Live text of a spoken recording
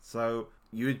So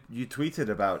you tweeted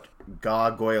about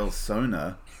gargoyle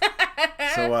Sona.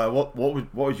 So what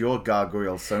would your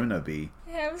gargoyle Sona be?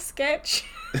 I have a sketch.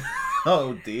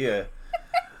 Oh dear.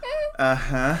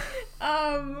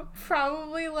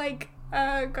 Probably like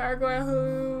a gargoyle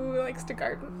who likes to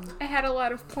garden. I had a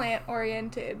lot of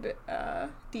plant-oriented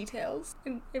details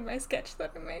in my sketch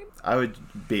that I made. I would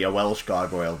be a Welsh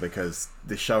gargoyle because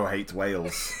the show hates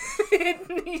Wales.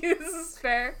 This is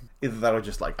fair. Either that or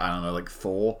just like, I don't know, like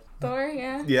Thor. Thor,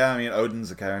 yeah. Yeah, I mean,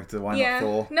 Odin's a character. Why not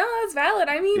Thor? No, that's valid.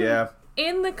 I mean, yeah.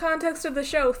 In the context of the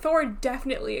show, Thor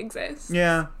definitely exists.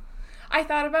 Yeah. I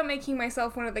thought about making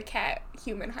myself one of the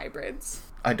cat-human hybrids.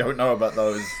 I don't know about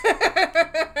those.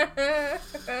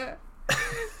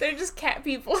 They're just cat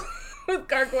people with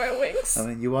gargoyle wings. I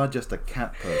mean, you are just a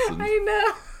cat person. I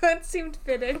know. That seemed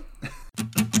fitting.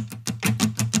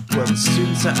 Well, the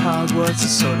students at Hogwarts are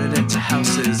sorted into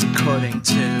houses according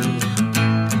to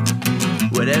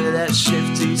whatever that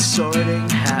shifty sorting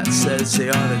hat says they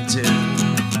ought to do.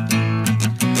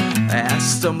 I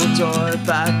asked Dumbledore if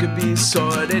I could be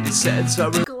sorted. He said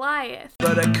sorry, Goliath.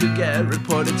 but I could get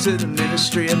reported to the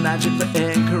Ministry of Magic for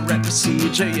incorrect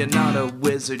procedure. You're not a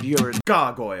wizard, you're a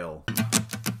gargoyle.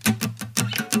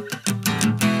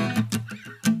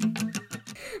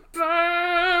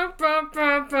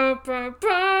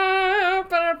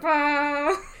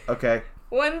 Okay.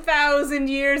 1,000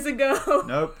 years ago.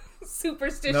 Nope.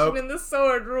 Superstition in the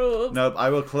sword ruled. Nope, I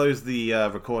will close the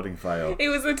recording file. It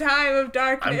was a time of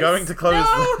darkness. I'm going to close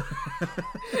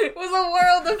It was a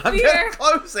world of I'm fear. going to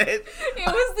close it. It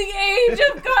was the age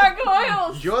of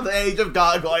gargoyles. You're the age of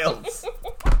gargoyles.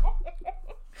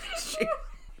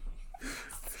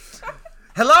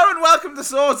 Hello and welcome to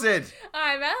Sorted.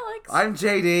 I'm Alex. I'm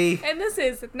JD. And this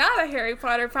is not a Harry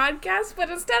Potter podcast, but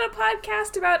instead a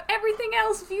podcast about everything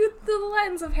else viewed through the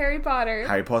lens of Harry Potter.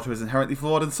 Harry Potter is inherently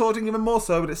flawed and Sorting even more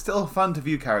so, but it's still fun to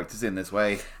view characters in this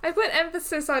way. I put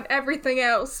emphasis on everything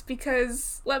else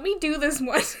because let me do this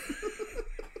one.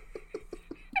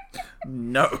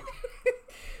 No.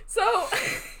 So,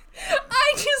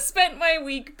 I just spent my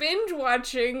week binge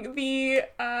watching the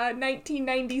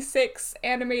 1996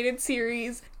 animated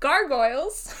series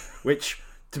Gargoyles. Which,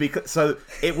 so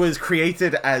it was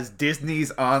created as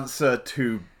Disney's answer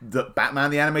to the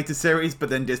Batman the Animated Series, but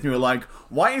then Disney were like,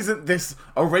 why isn't this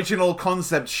original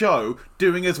concept show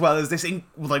doing as well as this,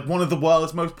 like, one of the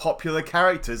world's most popular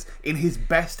characters in his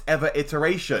best ever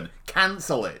iteration?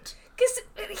 Cancel it. Because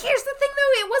here's the thing,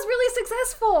 though, it was really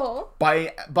successful.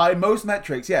 By most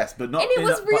metrics, yes, but not... And it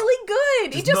was really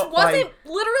good. It just wasn't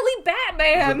literally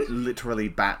Batman. Literally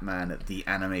Batman the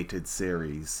Animated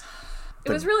Series.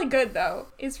 It was really good, though.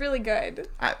 It's really good.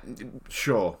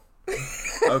 Sure.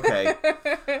 Okay.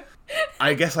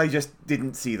 I guess I just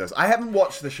didn't see those. I haven't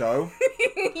watched the show.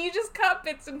 You just caught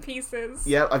bits and pieces.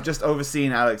 Yeah, I've just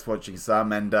overseen Alex watching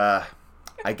some, and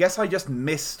I guess I just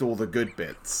missed all the good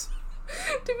bits.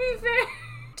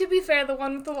 To be fair, the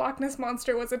one with the Loch Ness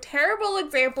Monster was a terrible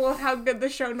example of how good the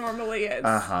show normally is.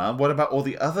 Uh-huh. What about all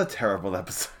the other terrible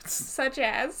episodes? Such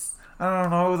as? I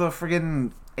don't know, the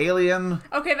friggin' Alien.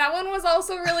 Okay, that one was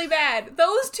also really bad.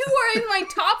 Those two are in my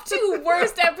top 2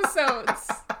 worst episodes.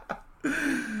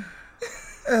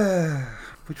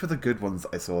 Which were the good ones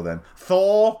I saw then?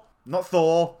 Thor. Not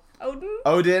Thor.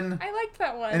 Odin. I liked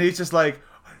that one. And he's just like,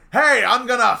 hey, I'm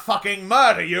gonna fucking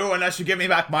murder you unless you give me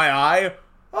back my eye.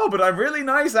 Oh, but I'm really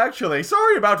nice, actually.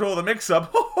 Sorry about all the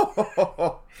mix-up.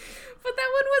 But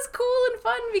that one was cool and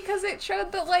fun because it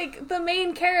showed that, like, the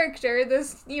main character,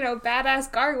 this, badass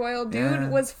gargoyle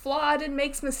dude, was flawed and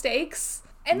makes mistakes.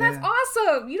 And that's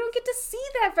awesome. You don't get to see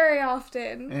that very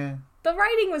often. Yeah. The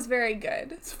writing was very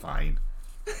good. It's fine.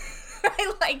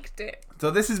 I liked it.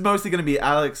 So this is mostly going to be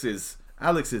Alex's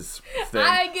thing.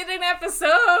 I get an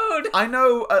episode! I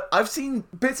know, I've seen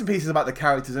bits and pieces about the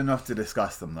characters enough to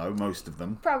discuss them, though, most of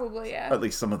them. Probably, yeah. At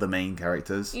least some of the main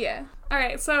characters. Yeah.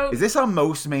 Alright, so... Is this our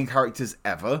most main characters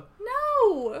ever?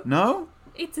 No! No?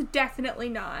 It's definitely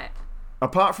not.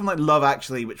 Apart from, like, Love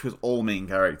Actually, which was all main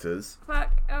characters.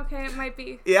 Fuck, okay, it might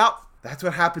be. Yep. That's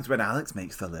what happens when Alex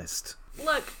makes the list.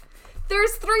 Look,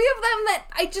 there's 3 of them that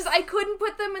I couldn't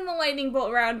put them in the lightning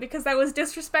bolt round because that was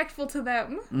disrespectful to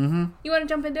them. Mm-hmm. You want to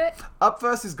jump into it? Up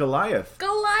first is Goliath.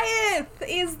 Goliath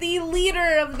is the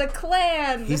leader of the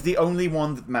clan. He's the only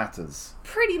one that matters.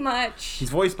 Pretty much. He's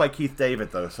voiced by Keith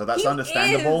David, though, so that's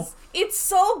understandable. Is. It's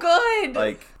so good.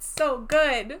 Like, it's so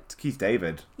good. It's Keith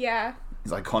David. Yeah.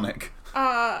 He's iconic.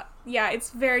 Yeah, it's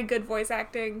very good voice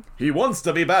acting. He wants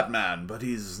to be Batman, but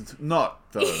he's not,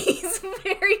 though. He's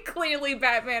very clearly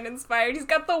Batman inspired. He's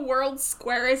got the world's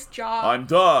squarest jaw. I'm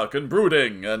dark and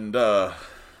brooding and,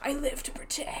 I live to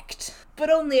protect,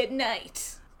 but only at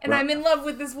night. And I'm in love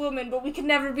with this woman, but we can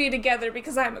never be together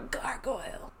because I'm a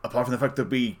gargoyle. Apart from the fact that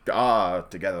we are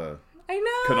together. I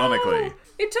know. Canonically.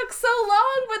 It took so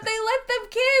long, but they let them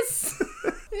kiss.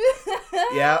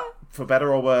 Yeah, for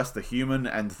better or worse, the human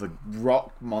and the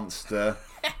rock monster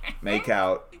make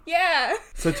out. Yeah.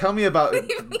 So tell me about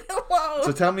Leave me alone.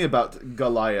 So tell me about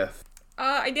Goliath.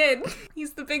 I did.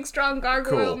 He's the big, strong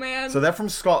gargoyle Cool. man. So they're from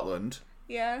Scotland,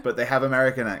 yeah. but they have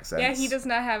American accents. Yeah, he does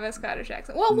not have a Scottish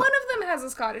accent. Well, one of them has a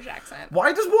Scottish accent.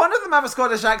 Why does one of them have a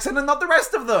Scottish accent and not the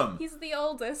rest of them? He's the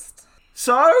oldest.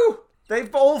 So? They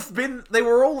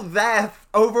were all there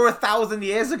over 1,000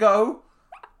 years ago.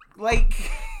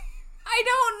 Like... I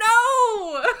don't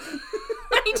know!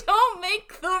 I don't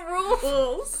make the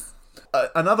rules.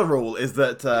 Another rule is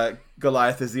that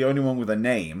Goliath is the only one with a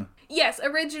name. Yes,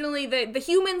 originally the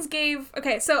humans gave...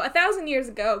 Okay, so 1,000 years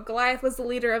ago, Goliath was the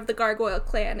leader of the Gargoyle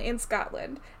clan in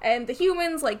Scotland. And the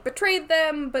humans, betrayed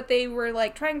them, but they were,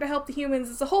 trying to help the humans.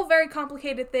 It's a whole very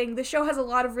complicated thing. The show has a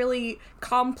lot of really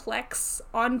complex,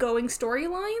 ongoing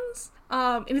storylines.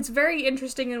 And it's very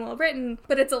interesting and well written,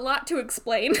 but it's a lot to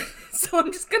explain. So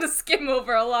I'm just gonna skim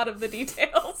over a lot of the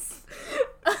details.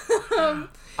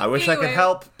 I wish I could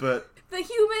help, but... The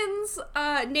humans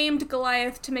named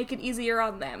Goliath to make it easier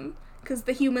on them. Because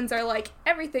the humans are like,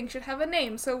 everything should have a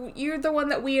name, so you're the one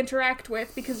that we interact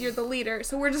with because you're the leader,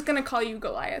 so we're just gonna call you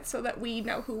Goliath so that we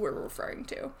know who we're referring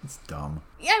to. It's dumb.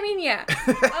 Yeah, I mean, yeah.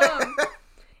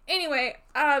 Anyway,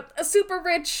 a super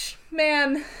rich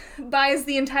man buys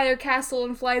the entire castle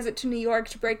and flies it to New York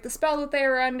to break the spell that they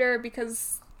were under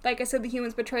because, like I said, the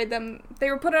humans betrayed them. They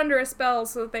were put under a spell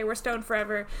so that they were stoned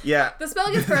forever. Yeah. The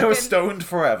spell gets broken. They were stoned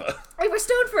forever. They were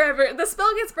stoned forever. The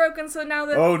spell gets broken, so now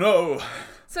that... Oh no!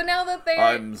 So now that they're...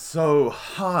 I'm so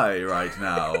high right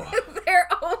now. They're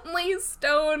only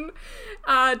stoned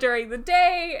during the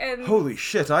day, and... Holy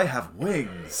shit, I have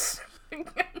wings. Oh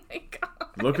my god.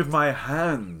 Look at my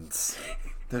hands.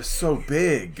 They're so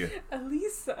big.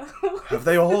 Elisa. Have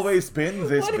they always been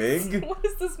this big? What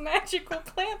is this magical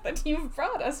plant that you've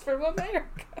brought us from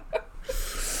America?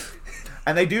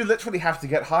 And they do literally have to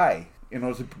get high in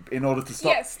order to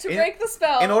stop. Yes, to break the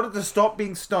spell. In order to stop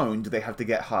being stoned, they have to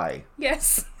get high.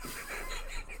 Yes.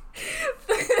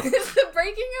 The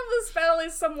breaking of the spell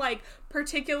is some,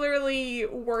 particularly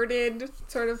worded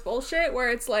sort of bullshit where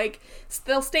it's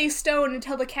they'll stay stoned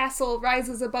until the castle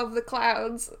rises above the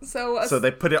clouds. So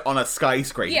they put it on a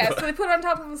skyscraper. Yeah, so they put it on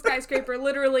top of a skyscraper,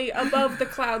 literally above the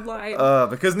cloud line.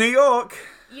 Because New York.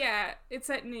 Yeah, it's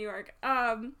set in New York.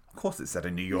 Of course it's set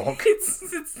in New York.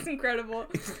 It's incredible.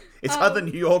 It's either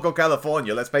New York or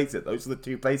California, let's face it. Those are the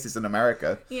two places in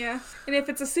America. Yeah, and if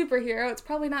it's a superhero, it's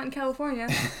probably not in California.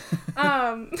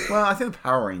 Well, I think the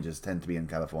Power Rangers tend to be in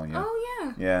California. Oh,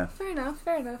 yeah. Yeah. Fair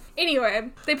enough. Anyway,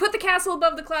 they put the castle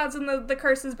above the clouds and the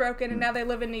curse is broken, and now they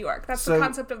live in New York. That's the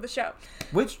concept of the show.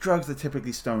 Which drugs are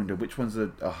typically stoned and which ones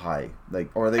are high?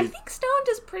 Or are they... I think stoned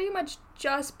is pretty much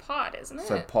just pot, isn't it?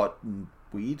 So pot and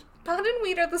weed? Pot and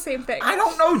weed are the same thing. I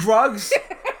don't know drugs!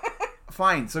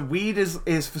 Fine, so weed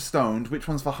is for stoned. Which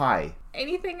one's for high?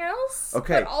 Anything else?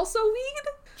 Okay. But also weed?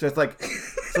 Just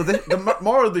so the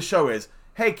moral of the show is,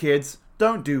 hey kids,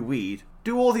 don't do weed.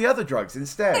 Do all the other drugs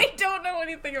instead. I don't know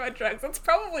anything about drugs. That's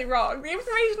probably wrong. The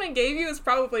information I gave you is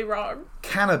probably wrong.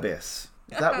 Cannabis.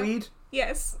 Is that weed?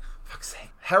 Yes. Fuck's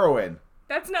sake. Heroin.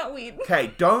 That's not weed.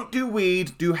 Okay, don't do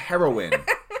weed, do heroin.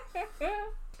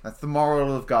 That's the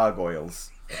moral of Gargoyles.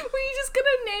 Were you just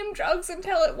gonna name drugs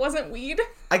until it wasn't weed?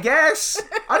 I guess.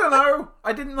 I don't know.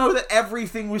 I didn't know that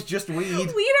everything was just weed. Weed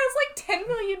has 10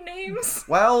 million names.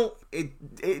 Well,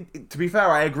 to be fair,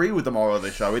 I agree with the moral of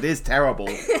the show. It is terrible.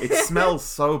 It smells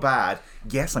so bad.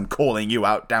 Yes, I'm calling you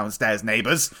out downstairs,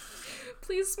 neighbors.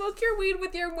 Please smoke your weed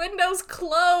with your windows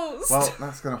closed. Well,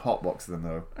 that's gonna hotbox them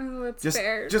though. Oh, that's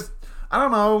fair. I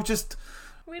don't know, just...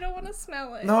 We don't want to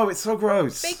smell it. No, it's so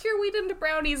gross. Bake your weed into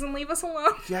brownies and leave us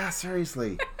alone. Yeah,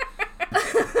 seriously.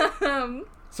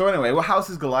 So anyway, what house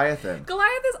is Goliath in?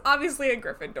 Goliath is obviously a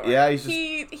Gryffindor. Yeah, he's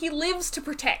just... He lives to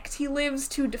protect. He lives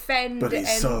to defend. But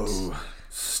he's so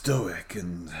stoic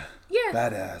and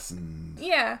badass and...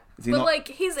 Yeah, but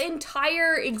his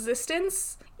entire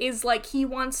existence is he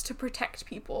wants to protect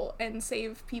people and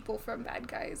save people from bad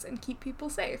guys and keep people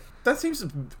safe. That seems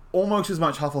almost as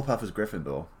much Hufflepuff as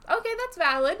Gryffindor. Okay, that's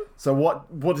valid. So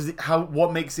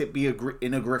what makes it be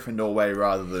in a Gryffindor way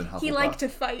rather than Hufflepuff? He liked to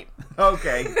fight.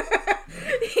 Okay.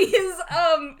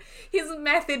 His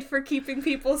method for keeping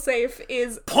people safe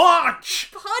is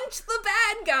punch the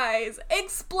bad guys,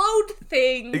 explode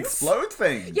things.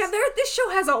 Yeah, this show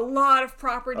has a lot of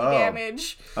property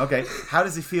damage. Okay, how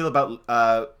does he feel about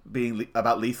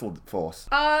about lethal force?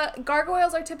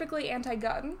 Gargoyles are typically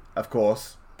anti-gun. Of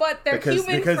course. but their human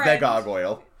friend... Because they're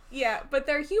Gargoyle. Yeah, but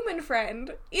their human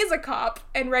friend is a cop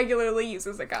and regularly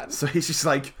uses a gun. So he's just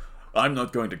like, I'm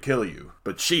not going to kill you,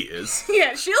 but she is.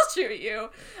 Yeah, she'll shoot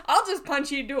you. I'll just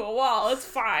punch you into a wall. It's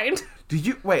fine.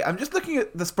 Wait, I'm just looking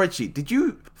at the spreadsheet. Did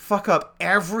you fuck up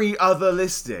every other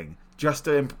listing just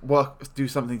to do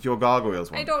something to your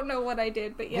Gargoyles one? I don't know what I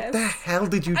did, but yes. What the hell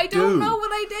did you do? I don't know what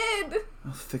I did.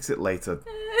 I'll fix it later.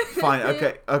 Fine,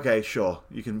 okay, sure.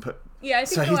 You can put... Yeah, I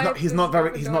think so he's not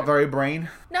very brain?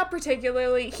 Not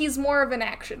particularly. He's more of an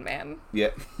action man.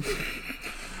 Yep.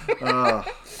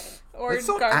 Or Let's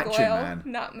sort Gargoyle, Action Man.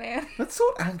 not man. Let's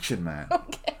sort Action Man.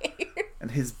 Okay.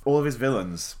 And all of his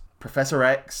villains. Professor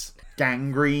X,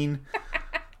 Gangrene.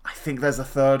 I think there's a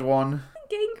third one.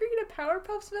 Gangrene a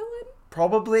Powerpuffs villain?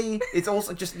 Probably. It's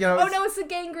also just, Oh no, it's the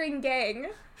Gangrene Gang.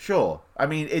 Sure. I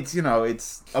mean, it's a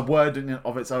word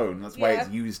of its own. That's why it's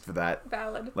used for that.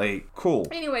 Valid. Like, cool.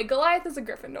 Anyway, Goliath is a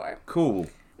Gryffindor. Cool.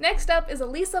 Next up is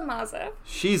Elisa Maza.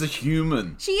 She's a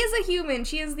human. She is a human.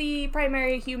 She is the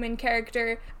primary human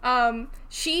character.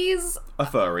 She's... a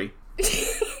furry.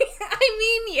 I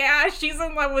mean, yeah, she's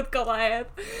in love with Goliath.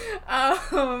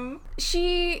 I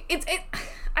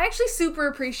actually super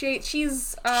appreciate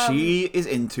she's... she is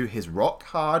into his rock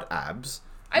hard abs.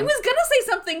 I was gonna say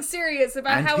something serious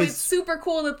about how it's super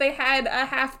cool that they had a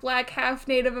half-black,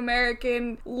 half-Native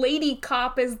American lady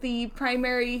cop as the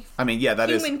primary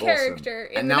human character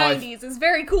in the 90s. It's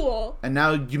very cool. And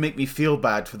now you make me feel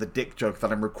bad for the dick joke that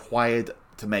I'm required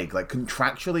to make. Like,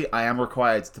 contractually, I am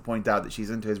required to point out that she's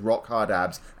into his rock-hard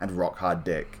abs and rock-hard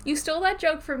dick. You stole that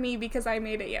joke from me because I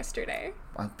made it yesterday.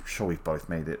 I'm sure we've both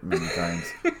made it many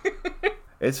times.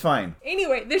 It's fine.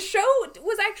 Anyway, the show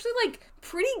was actually,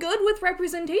 pretty good with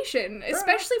representation,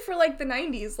 especially for, the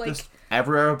 90s. Just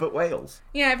everywhere but Wales.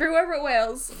 Yeah, everywhere but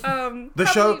Wales.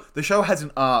 The show has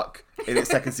an arc in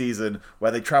its second season where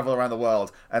they travel around the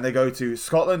world, and they go to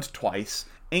Scotland twice,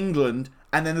 England,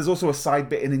 and then there's also a side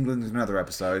bit in England in another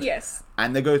episode. Yes.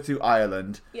 And they go to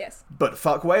Ireland. Yes. But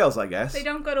fuck Wales, I guess. They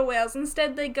don't go to Wales.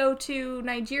 Instead, they go to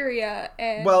Nigeria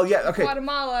and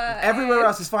Guatemala. Everywhere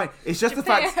else is fine. It's just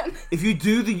Japan. the fact if you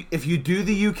do the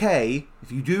UK,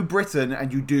 if you do Britain,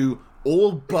 and you do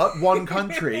all but one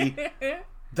country,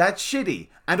 that's shitty.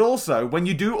 And also, when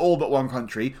you do all but one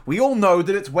country, we all know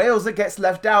that it's Wales that gets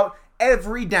left out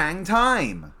every dang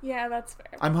time. Yeah, that's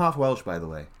fair. I'm half Welsh, by the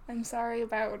way. I'm sorry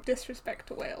about disrespect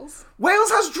to Wales. Wales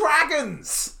has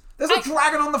dragons! There's a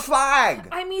dragon on the flag!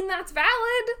 I mean, that's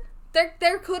valid.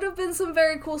 There could have been some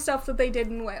very cool stuff that they did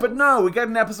in Wales. But no, we get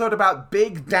an episode about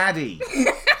Big Daddy.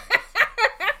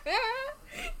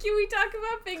 Can we talk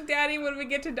about Big Daddy when we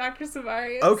get to Dr.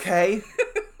 Savarius? Okay.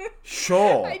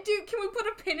 Sure. I do. Can we put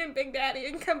a pin in Big Daddy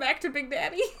and come back to Big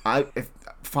Daddy?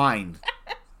 Fine.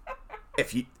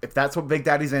 If that's what Big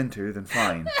Daddy's into, then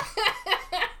fine.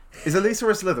 Is Elisa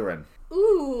a Slytherin?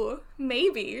 Ooh,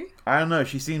 maybe. I don't know.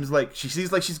 She seems like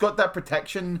she's got that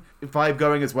protection vibe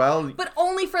going as well. But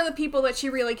only for the people that she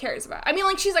really cares about. I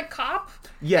mean, she's a cop.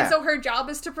 Yeah. And so her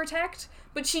job is to protect,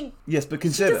 but she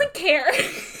consider. doesn't care.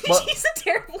 Well, she's a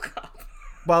terrible cop.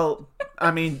 Well,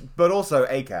 I mean, but also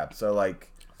ACAB, so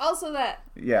Also that.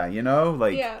 Yeah,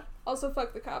 Yeah. Also,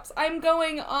 fuck the cops. I'm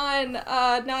going on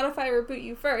Not If I Reboot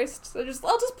You First, so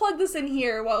I'll just plug this in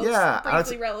here while it's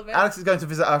briefly relevant. Alex is going to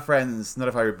visit our friends, Not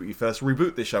If I Reboot You First,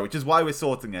 reboot this show, which is why we're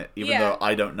sorting it, even though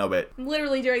I don't know it. I'm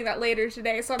literally doing that later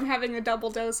today, so I'm having a double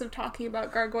dose of talking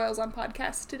about gargoyles on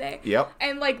podcasts today. Yep.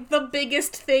 And, the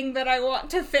biggest thing that I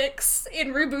want to fix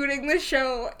in rebooting the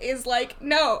show is,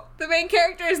 no, the main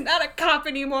character is not a cop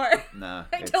anymore. Nah.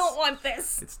 I don't want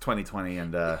this. It's 2020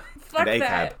 and, Fuck and ACAB.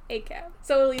 that. ACAB.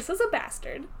 So Elisa's a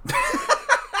bastard.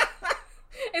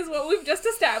 Is what we've just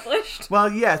established.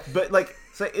 Well, yes, but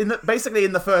basically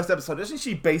in the first episode, doesn't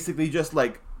she basically just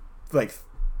throw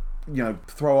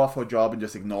off her job and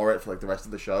just ignore it for the rest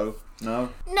of the show? No?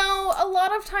 No, a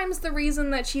lot of times the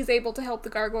reason that she's able to help the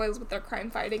gargoyles with their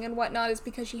crime fighting and whatnot is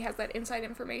because she has that inside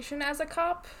information as a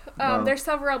cop. There's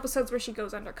several episodes where she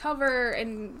goes undercover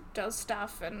and does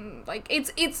stuff, and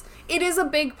it is a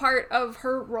big part of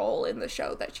her role in the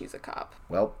show that she's a cop.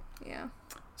 Well. Yeah.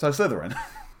 So Slytherin.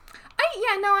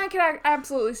 I can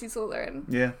absolutely see Slytherin.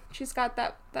 Yeah. She's got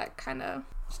that kind of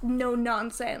no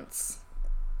nonsense.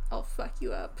 I'll fuck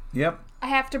you up. Yep. I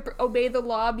have to obey the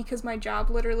law because my job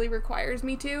literally requires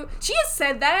me to. She has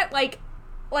said that,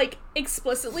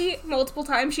 explicitly multiple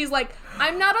times. She's like,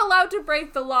 I'm not allowed to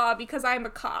break the law because I'm a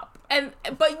cop.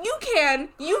 But you can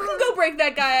go break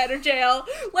that guy out of jail.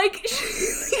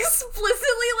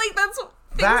 Explicitly, that's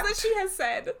things that she has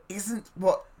said. Isn't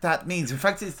what that means. In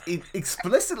fact, it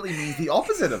explicitly means the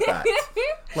opposite of that.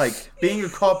 Being a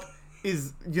cop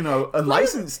is, you know, a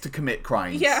license to commit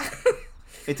crimes. Yeah.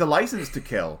 It's a license to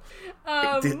kill.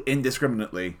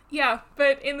 Indiscriminately. Yeah,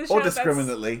 but in the show, Or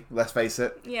discriminately, let's face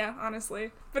it. Yeah,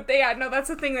 honestly. But that's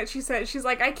the thing that she said. She's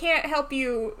like, I can't help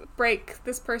you break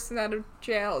this person out of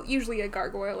jail, usually a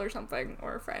gargoyle or something,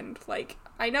 or a friend. Like,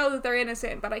 I know that they're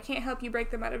innocent, but I can't help you break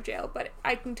them out of jail, but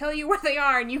I can tell you where they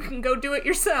are, and you can go do it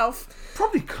yourself.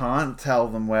 Probably can't tell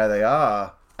them where they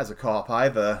are as a cop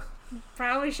either.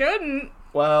 Probably shouldn't.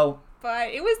 Well... But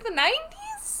it was the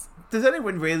 90s? Does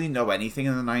anyone really know anything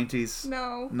in the 90s?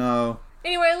 No. No.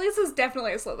 Anyway, Lisa's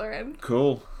definitely a Slytherin.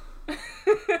 Cool.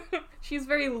 She's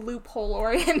very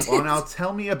loophole-oriented. Well, now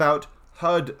tell me about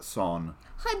Hudson.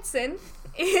 Hudson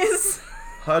is...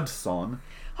 Hudson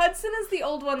the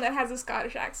old one that has a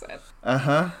Scottish accent.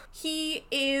 Uh-huh. He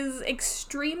is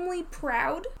extremely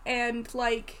proud and,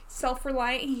 like,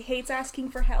 self-reliant. He hates asking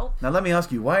for help. Now let me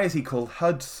ask you, why is he called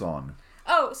Hudson?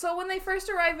 Oh, so when they first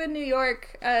arrive in New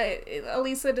York,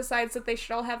 Elisa decides that they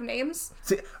should all have names.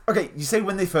 See, okay, you say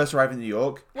when they first arrive in New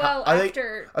York. Well,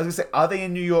 after... I was going to say, are they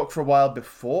in New York for a while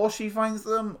before she finds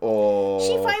them, or...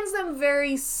 She finds them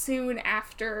very soon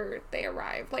after they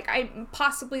arrive. Like,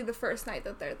 possibly the first night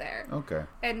that they're there. Okay.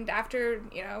 And after,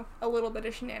 a little bit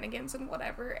of shenanigans and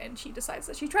whatever, and she decides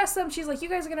that she trusts them, she's like, you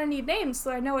guys are gonna need names,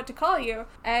 so I know what to call you.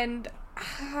 And...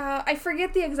 I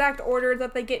forget the exact order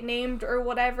that they get named or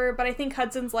whatever, but I think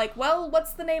Hudson's like, well,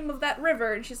 what's the name of that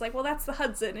river? And she's like, well, that's the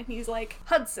Hudson. And he's like,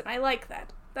 Hudson, I like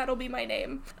that. That'll be my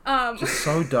name. Just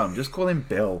so dumb. Just call him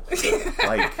Bill.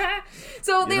 Like,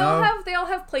 so they all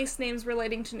have place names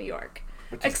relating to New York,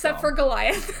 except for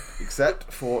Goliath.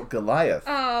 Except for Goliath.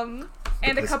 And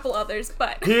a couple others,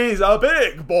 but he's a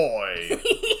big boy.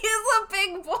 He's a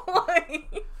big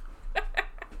boy.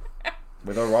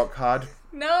 With a rock hard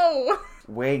No.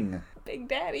 wing. Big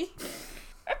Daddy.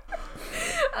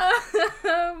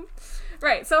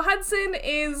 Right, so Hudson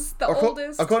is the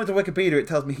oldest. According to Wikipedia, it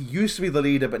tells me he used to be the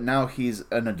leader, but now he's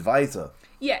an advisor.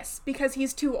 Yes, because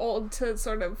he's too old to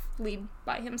sort of lead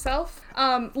by himself.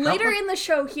 Later in the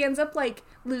show, he ends up, like,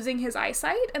 losing his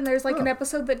eyesight, and there's, like, an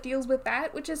episode that deals with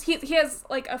that, which is, he has,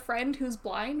 like, a friend who's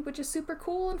blind, which is super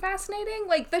cool and fascinating.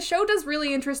 Like, the show does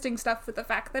really interesting stuff with the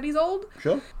fact that he's old.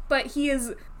 Sure. But he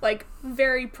is, like,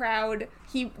 very proud.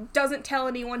 He doesn't tell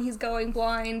anyone he's going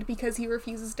blind because he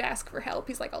refuses to ask for help.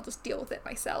 He's like, I'll just deal with it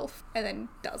myself, and then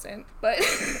doesn't. But...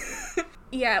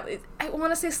 Yeah, I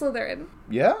want to say Slytherin.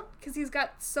 Yeah? Because he's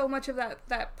got so much of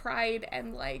that pride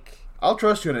and, like... I'll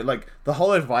trust you on it. Like, the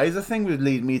whole advisor thing would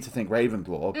lead me to think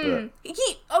Ravenclaw,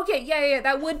 but... Okay, yeah,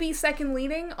 that would be second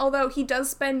leading, although he does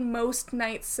spend most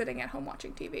nights sitting at home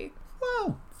watching TV.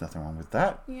 Well, there's nothing wrong with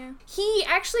that. Yeah. He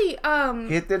actually,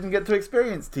 He didn't get to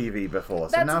experience TV before,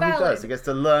 so That's now valid. he does. He gets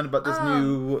to learn about this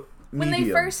new... When medium.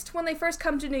 they first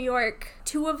come to New York,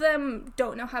 two of them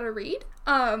don't know how to read.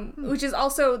 Which is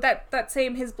also that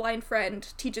same his blind friend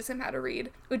teaches him how to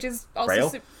read, which is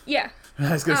also Braille? Yeah.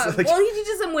 I was gonna say, like... Well, he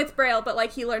teaches him with Braille, but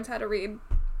like he learns how to read.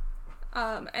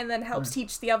 And then helps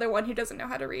teach the other one who doesn't know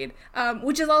how to read.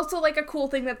 Which is also like a cool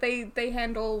thing that they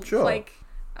handle. Sure. Like.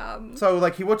 So,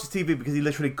 like, he watches TV because he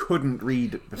literally couldn't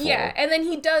read before. Yeah, and then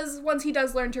once he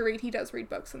does learn to read, he does read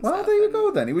books and stuff. Well, there you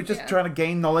go then. He was just trying to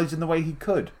gain knowledge in the way he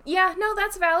could. Yeah, no,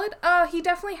 that's valid. He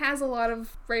definitely has a lot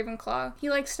of Ravenclaw. He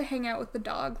likes to hang out with the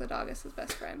dog. The dog is his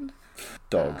best friend.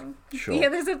 Dog. Sure. Yeah,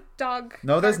 there's a dog.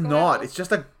 No, there's gargoyle. not. It's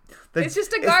just a... It's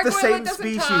just a gargoyle It's the same that doesn't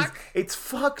species. talk. It's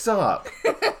fucked up.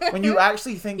 When you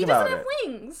actually think about it. He doesn't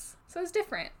have wings, so it's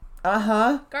different.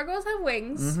 Uh-huh. Gargoyles have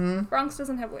wings. Mm-hmm. Bronx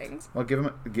doesn't have wings.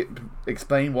 Well,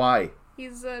 explain why.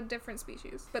 He's a different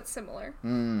species, but similar.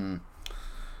 Don't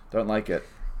like it.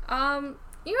 You know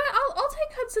what? I'll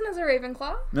take Hudson as a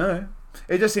Ravenclaw. No.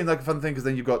 It just seemed like a fun thing because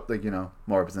then you've got, like,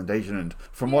 more representation. And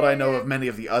from what I know of many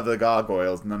of the other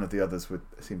gargoyles, none of the others would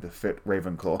seem to fit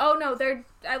Ravenclaw. Oh, no.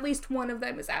 At least one of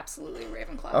them is absolutely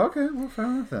Ravenclaw. Okay, well, fair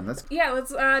enough then. Let's,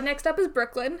 next up is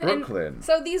Brooklyn. Brooklyn. And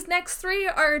so these next three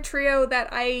are a trio that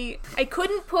I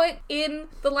couldn't put in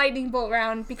the lightning bolt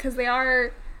round because they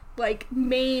are, like,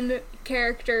 main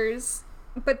characters,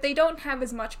 but they don't have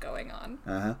as much going on.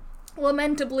 Uh-huh.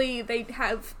 Lamentably, they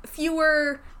have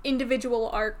fewer individual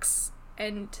arcs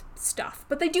and stuff,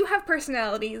 but they do have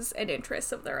personalities and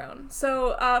interests of their own.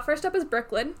 So, first up is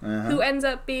Brooklyn, who ends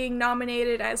up being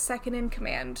nominated as second in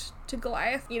command to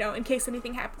Goliath, in case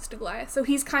anything happens to Goliath. So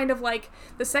he's kind of like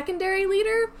the secondary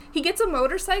leader. He gets a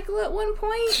motorcycle at one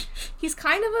point. He's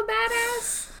kind of a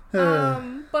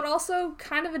badass, but also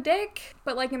kind of a dick,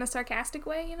 but like in a sarcastic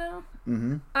way,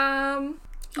 Mm-hmm.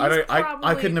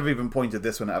 I couldn't have even pointed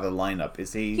this one out of the lineup.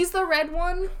 Is he? He's the red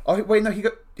one. Oh wait, no.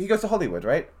 He goes to Hollywood,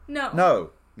 right? No. No.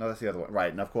 No, that's the other one.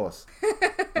 Right, and of course.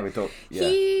 No, we talk, yeah.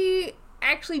 He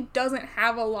actually doesn't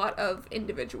have a lot of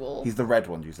individual... He's the red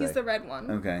one, you say? He's the red one.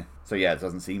 Okay. So yeah, it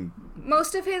doesn't seem...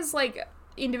 Most of his, like,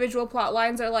 individual plot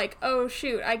lines are like, oh,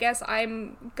 shoot, I guess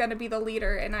I'm gonna be the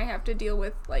leader and I have to deal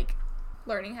with, like,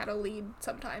 learning how to lead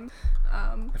sometime.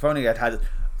 If only I'd had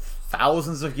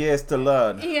thousands of years to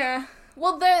learn. Yeah.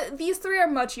 Well, these three are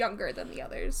much younger than the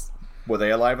others. Were they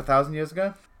alive 1,000 years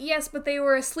ago? Yes, but they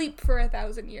were asleep for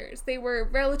 1,000 years. They were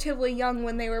relatively young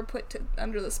when they were put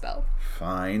under the spell.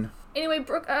 Fine. Anyway,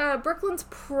 Brooklyn's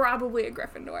probably a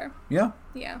Gryffindor. Yeah.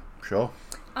 Yeah. Sure.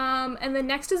 And then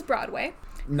next is Broadway.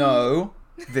 No,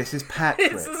 this is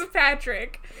Patrick. This is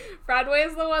Patrick. Broadway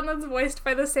is the one that's voiced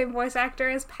by the same voice actor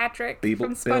as Patrick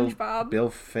from SpongeBob.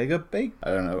 Bill Fagerbake? I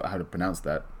don't know how to pronounce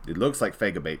that. It looks like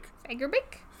Fagerbake.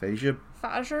 Fagerbake?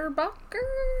 Fagerbake?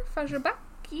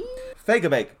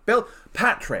 Fagerbake. Bill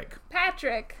Patrick.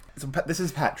 Patrick. So this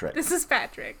is Patrick. This is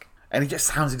Patrick. And he just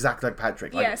sounds exactly like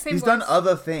Patrick. Like, Yeah, same he's voice. done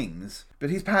other things, but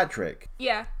he's Patrick.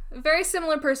 Yeah. Very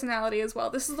similar personality as well.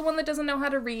 This is the one that doesn't know how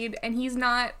to read, and he's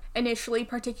not initially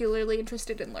particularly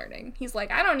interested in learning. He's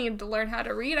like, I don't need to learn how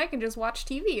to read, I can just watch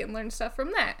TV and learn stuff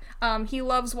from that. He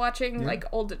loves watching, like,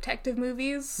 old detective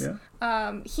movies.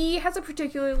 Yeah. He has a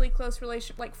particularly close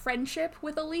friendship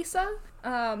with Elisa.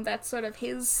 That's sort of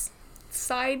his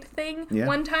side thing. Yeah.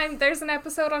 One time, there's an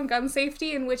episode on gun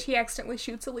safety in which he accidentally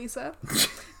shoots Elisa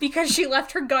because she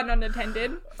left her gun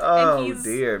unattended. Oh, and he's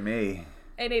dear me.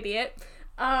 an idiot.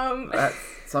 That's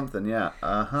something, yeah.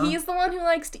 Uh-huh. He's the one who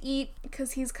likes to eat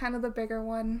because he's kind of the bigger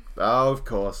one. Oh, of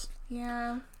course.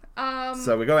 Yeah.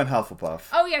 So we're going Hufflepuff.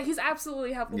 Oh yeah, he's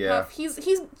absolutely Hufflepuff. Yeah. He's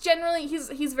generally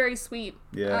he's very sweet.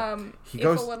 Yeah. He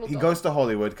He goes to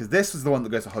Hollywood because this is the one that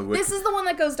goes to Hollywood. This is the one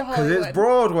that goes to because Hollywood. it's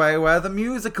Broadway where the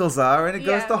musicals are, and it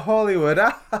goes Yeah. to Hollywood.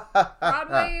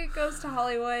 Broadway Goes to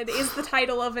Hollywood is the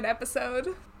title of an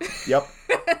episode. Yep.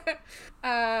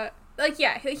 Like,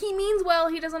 yeah, he means well.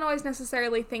 He doesn't always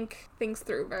necessarily think things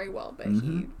through very well, but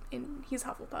he's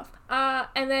Hufflepuff.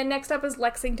 And then next up is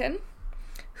Lexington,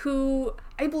 who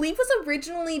I believe was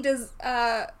originally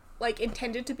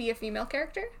intended to be a female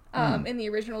character in the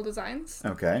original designs.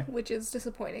 Okay. Which is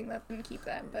disappointing that they didn't keep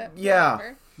that, but Yeah.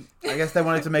 whatever. I guess they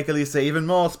wanted to make Elisa even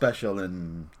more special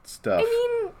and stuff. I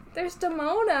mean, there's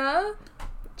Demona.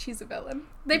 She's a villain.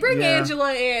 They bring Yeah.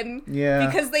 Angela in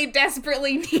because they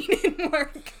desperately needed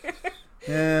work.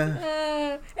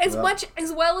 Yeah. As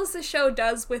well as the show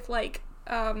does with like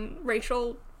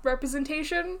racial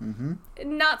representation,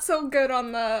 not so good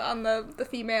on the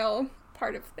female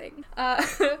part of thing.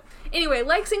 Anyway,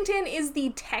 Lexington is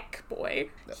the tech boy.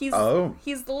 He's the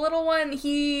little one.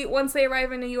 Once they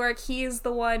arrive in New York, he's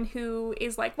the one who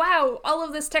is like, wow, all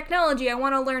of this technology, I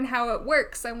want to learn how it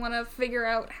works. I want to figure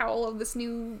out how all of this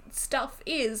new stuff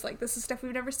is. Like, this is stuff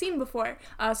we've never seen before.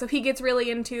 So he gets really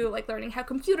into like learning how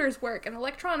computers work and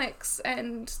electronics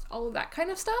and all of that kind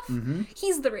of stuff.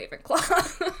 He's the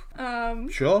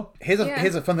Ravenclaw. Sure. Here's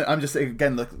a fun thing. I'm just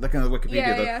again looking at the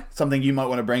Wikipedia. Something you might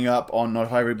want to bring up on Not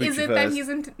If I Read Is it that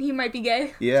he might be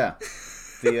gay? Yeah.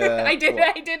 I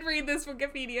did read this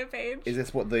Wikipedia page. Is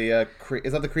this what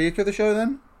is that the creator of the show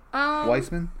then?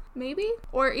 Weissman? Maybe?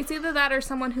 Or it's either that or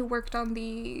someone who worked on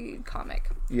the comic.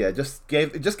 Yeah, just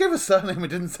gave a surname and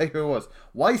didn't say who it was.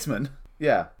 Weissman?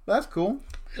 Yeah, that's cool.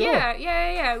 Sure.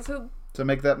 Yeah. So To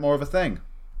make that more of a thing.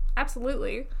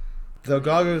 absolutely. Though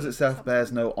Gargoyles itself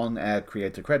bears no on-air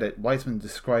creator credit, Weissman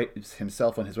describes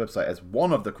himself on his website as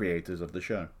one of the creators of the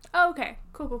show. Oh, okay.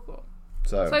 Cool.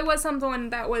 So he was someone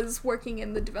that was working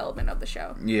in the development of the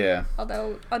show. Yeah.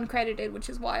 Although uncredited, which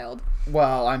is wild.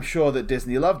 Well, I'm sure that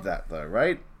Disney loved that, though,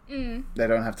 right? They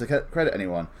don't have to credit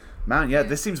anyone. Man, yeah,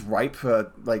 this seems ripe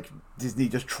for, like, Disney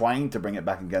just trying to bring it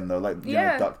back again, though. Like, you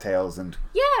know, DuckTales and...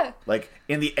 Yeah! Like,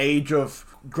 in the age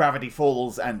of Gravity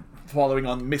Falls and following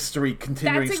on mystery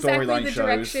continuing storyline shows. That's exactly the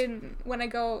direction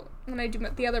when I do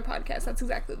the other podcast. That's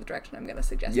exactly the direction I'm going to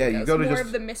suggest. Yeah, you gotta more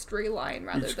of the mystery line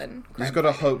rather than. You just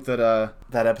gotta hope that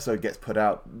that episode gets put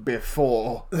out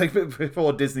before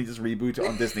Disney just reboot it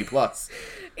on Disney Plus.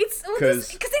 It's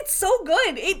because it's so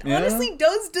good. It honestly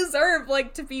does deserve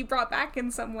to be brought back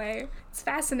in some way. It's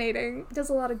fascinating. It does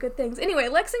a lot of good things. Anyway,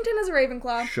 Lexington is a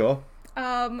Ravenclaw. Sure.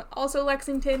 Also,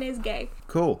 Lexington is gay.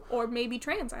 Cool. Or maybe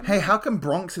trans. I don't Hey, know. how come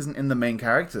Bronx isn't in the main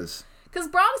characters? Because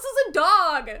Bronx is a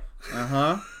dog!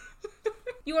 Uh-huh.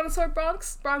 You want to sort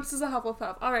Bronx? Bronx is a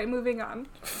Hufflepuff. Alright, moving on.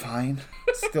 Fine.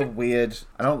 Still weird.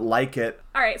 I don't like it.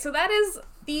 Alright, so that is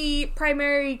the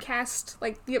primary cast,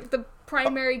 the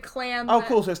primary clan. Oh,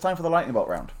 cool, so it's time for the lightning bolt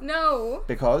round. No.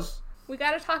 Because? We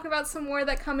gotta talk about some more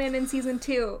that come in season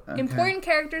 2. Okay. Important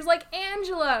characters like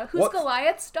Angela, who's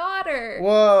Goliath's daughter.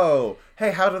 Whoa!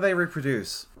 Hey, how do they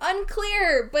reproduce?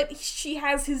 Unclear, but she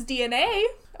has his DNA,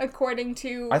 according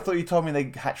to... I thought you told me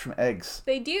they hatch from eggs.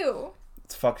 They do.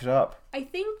 It's fucked up. I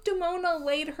think Demona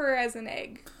laid her as an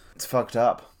egg. It's fucked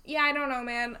up. Yeah, I don't know,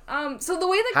 man. So the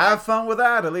way that... Have fun with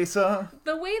that, Elisa!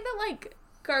 The way that, like,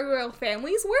 gargoyle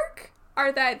families work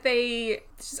are that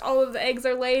all of the eggs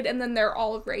are laid and then they're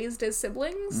all raised as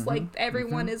siblings. Mm-hmm. Like,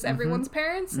 everyone is everyone's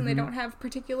parents and they don't have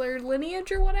particular lineage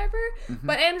or whatever. Mm-hmm.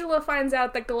 But Angela finds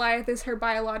out that Goliath is her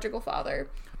biological father.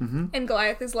 Mm-hmm. And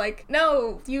Goliath is like,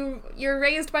 no, you're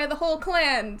raised by the whole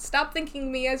clan. Stop thinking of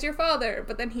me as your father.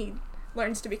 But then he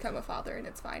learns to become a father and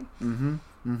it's fine. Mm-hmm.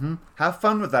 Mm-hmm. Have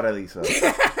fun with that, Elisa.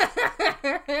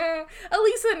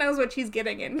 Elisa knows what she's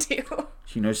getting into.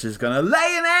 She knows she's gonna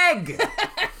lay an egg!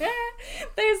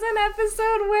 There's an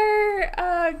episode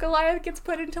where Goliath gets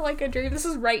put into, like, a dream. This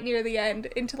is right near the end.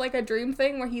 Into, like, a dream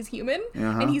thing where he's human.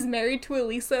 And he's married to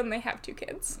Elisa and they have 2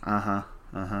 kids.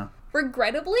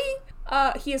 Regrettably,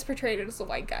 he is portrayed as a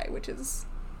white guy, which is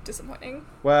disappointing.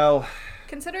 Well...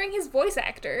 Considering his voice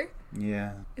actor...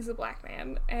 Yeah. ...is a black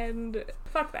man. And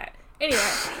fuck that.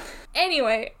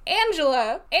 Anyway,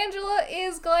 Angela. Angela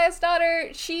is Goliath's daughter.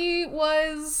 She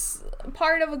was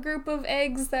part of a group of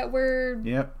eggs that were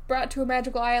brought to a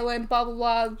magical island, blah, blah,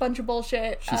 blah, a bunch of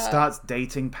bullshit. She starts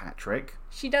dating Patrick.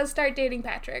 She does start dating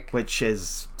Patrick. Which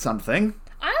is something.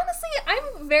 Honestly,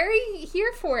 I'm very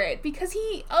here for it, because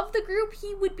of the group,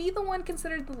 he would be the one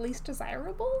considered the least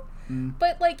desirable.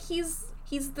 But, like, he's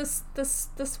the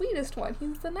sweetest one.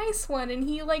 He's the nice one, and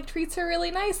he, like, treats her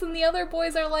really nice, and the other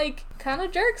boys are, like, kind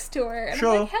of jerks to her. And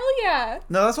I'm like, hell yeah.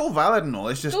 No, that's all valid and all.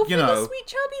 It's just, go for the sweet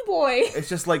chubby boy. It's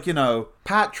just like,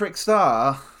 Patrick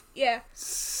Star. Yeah.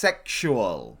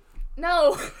 Sexual.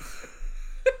 No.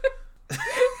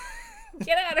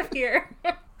 Get out of here.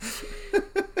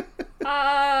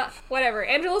 Whatever.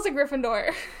 Angela's a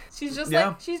Gryffindor. She's just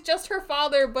she's just her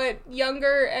father, but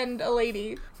younger and a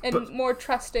lady, and more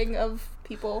trusting of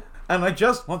people. And I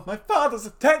just want my father's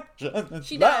attention and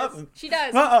she love. Does. She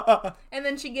does. And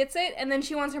then she gets it, and then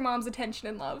she wants her mom's attention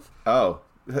and love. Oh.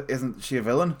 Isn't she a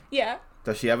villain? Yeah.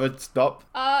 Does she ever stop?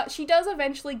 She does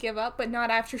eventually give up, but not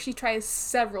after she tries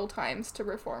several times to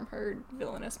reform her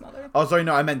villainous mother. Oh, sorry,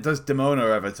 no, I meant, does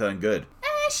Demona ever turn good?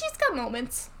 She's got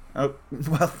moments. Oh,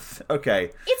 well,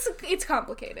 okay. It's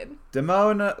complicated.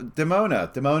 Demona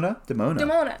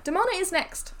is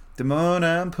next.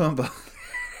 Demona and Pumbaa.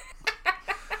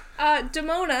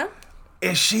 Demona.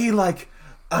 Is she like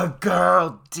a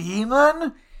girl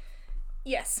demon?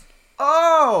 Yes.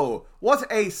 Oh, what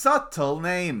a subtle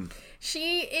name.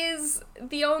 She is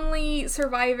the only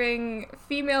surviving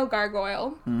female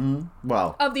gargoyle. Mm-hmm.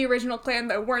 Well. Of the original clan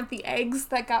that weren't the eggs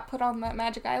that got put on that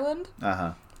magic island.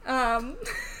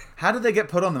 How did they get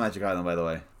put on the magic island, by the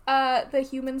way? The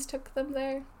humans took them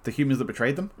there. The humans that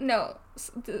betrayed them? No,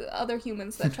 the other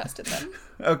humans that trusted them.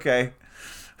 Okay.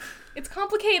 It's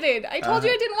complicated. I told you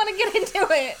I didn't want to get into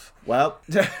it. Well,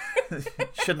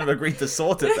 shouldn't have agreed to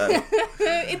sort it then.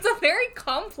 It's a very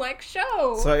complex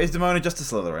show. So is Demona just a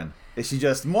Slytherin? Is she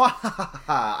just,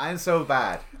 I'm so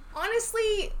bad?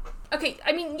 Honestly, okay,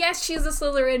 I mean, yes, she's a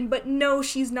Slytherin, but no,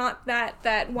 she's not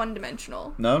that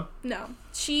one-dimensional. No? No.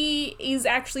 She is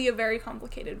actually a very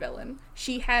complicated villain.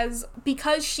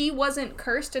 Because she wasn't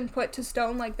cursed and put to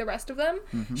stone like the rest of them,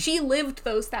 she lived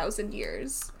those 1,000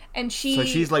 years. And So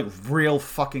she's, like, real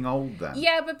fucking old then?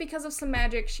 Yeah, but because of some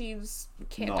magic,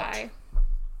 can't die.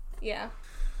 Yeah.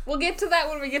 We'll get to that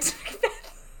when we get to Macbeth.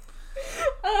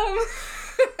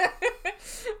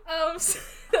 So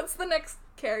that's the next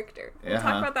character. We'll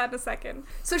talk about that in a second.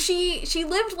 So she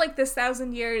lived like this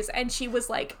 1,000 years, and she was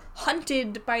like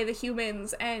hunted by the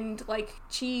humans, and like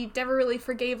she never really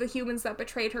forgave the humans that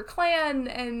betrayed her clan,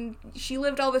 and she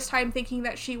lived all this time thinking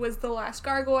that she was the last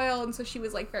gargoyle, and so she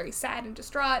was like very sad and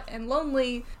distraught and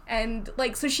lonely, and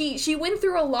like so she went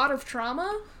through a lot of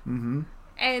trauma.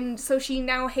 And so she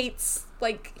now hates,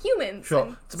 like, humans.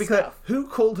 Sure. To be clear, who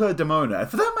called her Demona?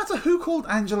 For that matter, who called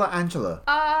Angela Angela?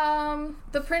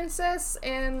 The princess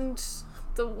and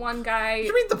the one guy... What do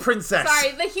you mean the princess?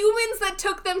 Sorry, the humans that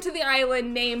took them to the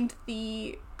island named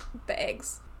the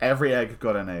eggs. Every egg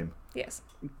got a name. Yes.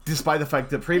 Despite the fact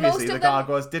that previously the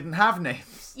gargoyles didn't have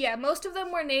names. Yeah, most of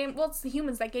them were named... Well, it's the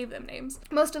humans that gave them names.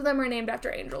 Most of them were named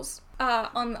after angels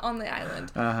on the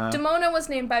island. Demona was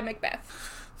named by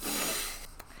Macbeth.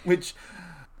 Which,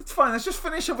 it's fine, let's just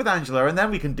finish up with Angela and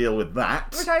then we can deal with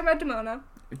that. We're talking about Demona.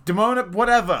 Demona,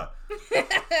 whatever.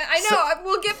 I know,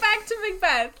 we'll get back to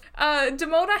Macbeth.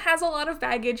 Demona has a lot of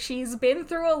baggage. She's been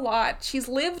through a lot. She's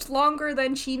lived longer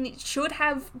than she should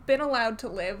have been allowed to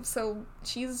live, so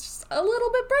she's just a little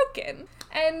bit broken.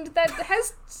 And that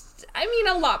has,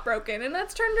 a lot broken, and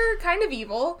that's turned her kind of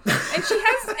evil. And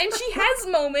she has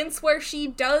moments where she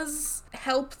does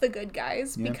help the good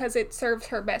guys because it serves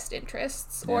her best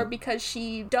interests, or because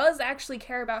she does actually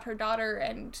care about her daughter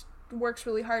and works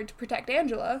really hard to protect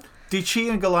Angela. Did she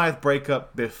and Goliath break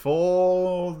up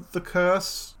before the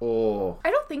curse, or?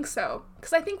 I don't think so.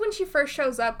 Because I think when she first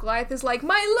shows up, Goliath is like,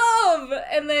 my love!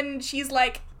 And then she's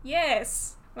like,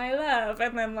 yes, my love.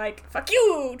 And then like, fuck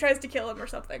you! Tries to kill him or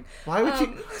something. Why would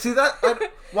you... See that?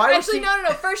 Why Actually, would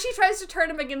no. First she tries to turn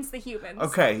him against the humans.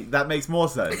 Okay, that makes more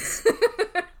sense.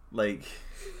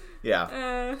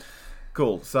 Yeah.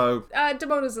 Cool, so...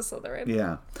 Demona's a Slytherin.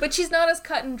 Yeah. But she's not as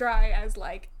cut and dry as,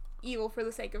 like, evil for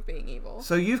the sake of being evil.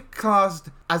 So you've cast,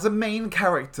 as a main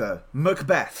character,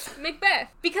 Macbeth. Macbeth.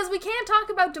 Because we can't talk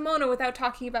about Demona without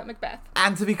talking about Macbeth.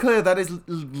 And to be clear, that is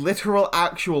literal,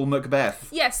 actual Macbeth.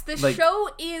 Yes, the show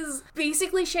is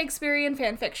basically Shakespearean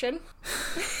fanfiction.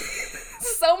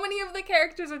 So many of the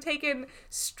characters are taken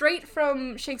straight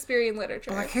from Shakespearean literature.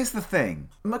 But here's the thing.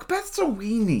 Macbeth's a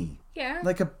weenie. Yeah.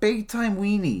 Like a big-time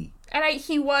weenie. And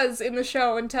he was in the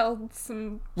show until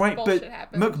some bullshit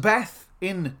happened. Macbeth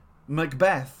in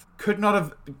Macbeth could not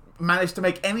have managed to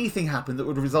make anything happen that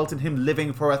would result in him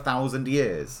living for 1,000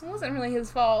 years. It wasn't really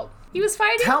his fault. He was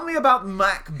fighting... Tell me about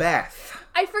Macbeth.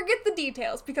 I forget the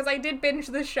details because I did binge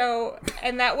the show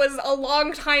and that was a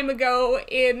long time ago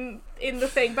in the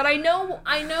thing. But I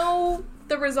know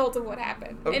the result of what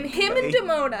happened. Okay. And him and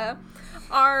Demona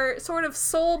are sort of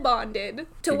soul bonded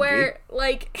to where,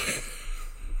 like...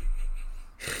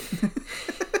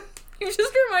 You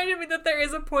just reminded me that there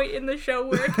is a point in the show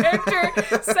where a character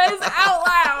says out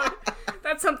loud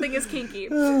that something is kinky.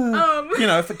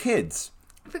 For kids.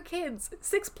 For kids.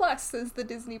 6+ is the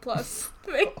Disney Plus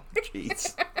thing.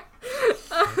 Jeez.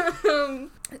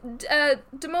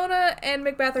 Demona and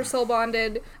Macbeth are soul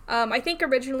bonded. I think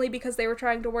originally because they were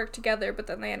trying to work together, but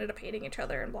then they ended up hating each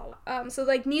other and blah blah. So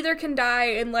like neither can die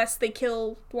unless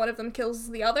one of them kills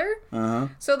the other. Uh-huh.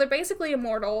 So they're basically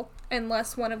immortal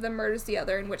unless one of them murders the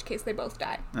other, in which case they both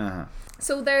die. Uh-huh.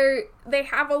 So they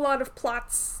have a lot of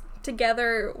plots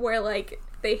together where like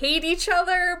they hate each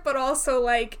other, but also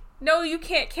like, no, you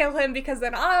can't kill him because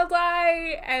then I'll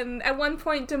die. And at one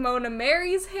point, Demona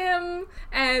marries him.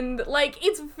 And, like,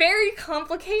 it's very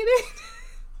complicated.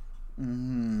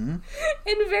 Mm-hmm.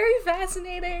 And very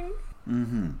fascinating.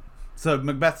 Mm-hmm. So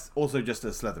Macbeth's also just a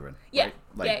Slytherin. Yeah. Right?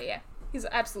 Like, Yeah. He's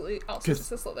absolutely also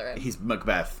just a Slytherin. He's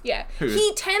Macbeth. Yeah.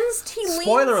 He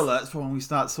Spoiler alerts for when we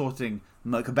start sorting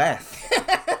Macbeth.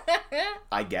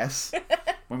 I guess.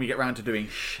 When we get round to doing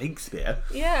Shakespeare.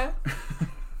 Yeah.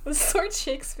 The sword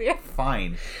Shakespeare.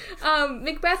 Fine.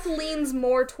 Macbeth leans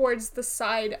more towards the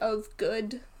side of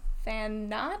good than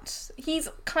not. He's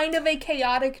kind of a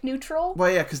chaotic neutral. Well,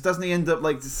 yeah, because doesn't he end up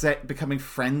becoming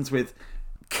friends with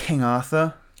King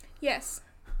Arthur? Yes.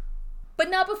 But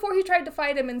not before he tried to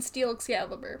fight him and steal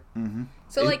Excalibur. Mm-hmm.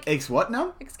 So what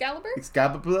now? Excalibur?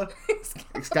 Excalibur?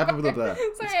 Excalibur.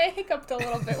 Sorry, I hiccuped a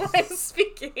little bit when I was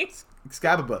speaking.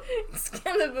 Excalibur.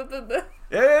 Excalibur.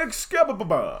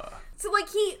 Excalibur. So, like,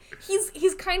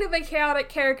 he's kind of a chaotic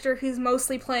character who's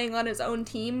mostly playing on his own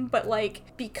team, but,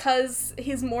 like, because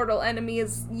his mortal enemy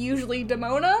is usually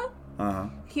Demona,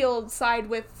 he'll side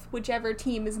with whichever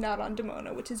team is not on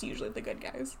Demona, which is usually the good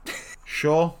guys.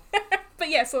 Sure. But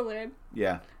yeah, Slytherin.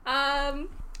 Yeah.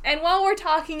 And while we're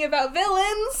talking about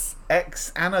villains...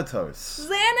 Xanatos.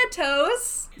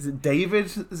 Xanatos. Is it David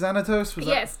Xanatos?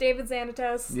 Yes, David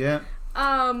Xanatos. Yeah.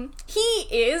 He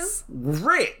is...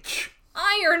 rich!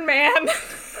 Iron Man.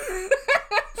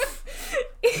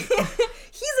 He's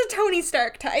a Tony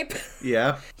Stark type.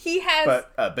 Yeah. He has...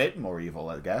 But a bit more evil,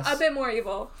 I guess. A bit more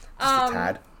evil. Just a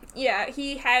tad. Yeah,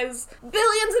 he has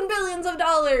billions and billions of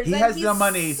dollars. He has the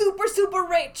money. Super, super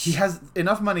rich. He has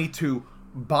enough money to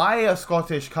buy a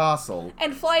Scottish castle.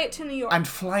 And fly it to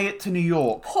New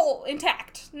York. Whole,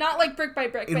 intact. Not like brick by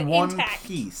brick, but in one intact.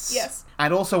 piece. Yes.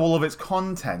 And also all of its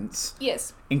contents.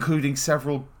 Yes. Including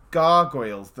several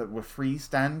gargoyles that were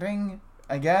freestanding,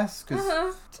 I guess.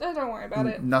 Don't worry about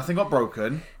it. Nothing got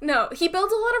broken. No, he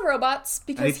builds a lot of robots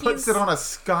because and he puts it on a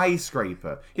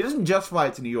skyscraper. He doesn't just fly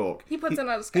it to New York. He puts it on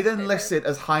a skyscraper. He then lifts it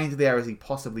as high into the air as he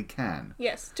possibly can.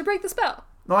 Yes, to break the spell.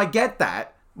 No, I get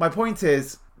that. My point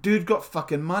is, dude got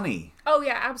fucking money. Oh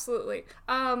yeah, absolutely.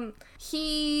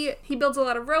 He builds a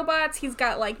lot of robots. He's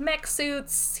got like mech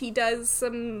suits. He does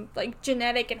some like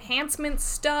genetic enhancement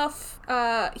stuff.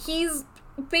 He's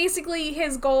basically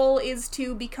his goal is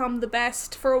to become the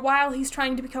best. For a while, he's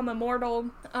trying to become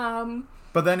immortal.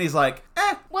 But then he's like,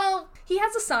 Well, he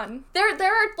has a son. There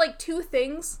are, like, 2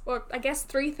 things, or I guess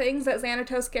 3 things that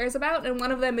Xanatos cares about, and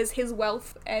one of them is his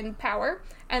wealth and power,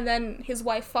 and then his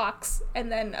wife Fox,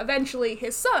 and then eventually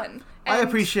his son. And I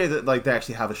appreciate that, like, they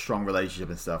actually have a strong relationship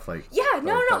and stuff, like... yeah,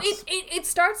 no, that's- it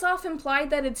starts off implied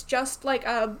that it's just, like,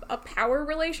 a power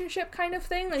relationship kind of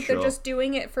thing, like, Sure. they're just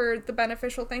doing it for the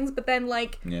beneficial things, but then,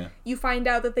 like, Yeah. you find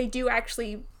out that they do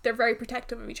actually, they're very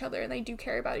protective of each other, and they do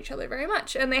care about each other very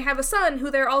much, and they have a son who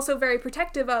they're also very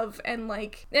protective of, and,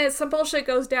 like, some bullshit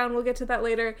goes down, we'll get to that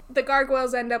later. The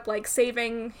gargoyles end up, like,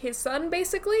 saving his son,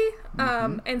 basically,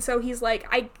 and so he's like,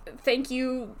 I thank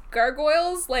you,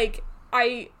 gargoyles, like,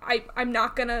 I'm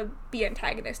not gonna be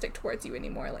antagonistic towards you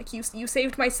anymore. Like, you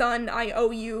saved my son, I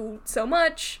owe you so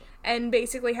much, and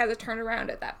basically has a turnaround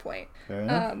at that point. Fair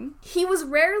enough. He was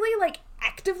rarely, like,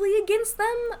 actively against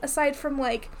them, aside from,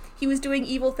 like, he was doing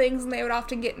evil things and they would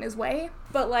often get in his way.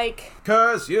 But, like...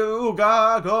 Curse you,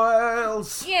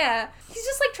 gargoyles! yeah. He's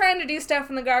just, like, trying to do stuff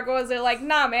and the gargoyles are like,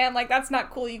 nah, man, like, that's not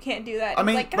cool, you can't do that. I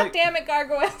mean, like, God like- damn it,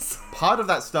 gargoyles. Part of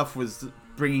that stuff was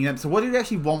bringing them... So what did he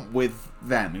actually want with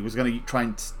them? He was going to try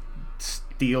and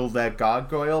steal their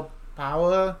gargoyle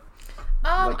power?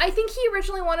 I think he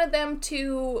originally wanted them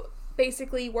to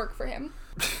basically work for him.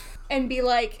 And be,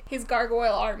 like, his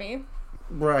gargoyle army.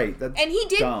 Right, that's And he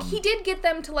dumb. did get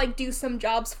them to, like, do some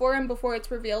jobs for him before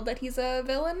it's revealed that he's a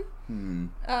villain.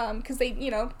 Because they, you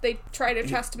know, they try to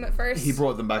trust him at first. He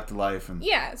brought them back to life and...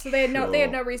 Yeah, so they had Sure.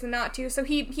 no reason not to. So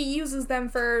he uses them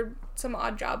for some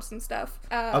odd jobs and stuff.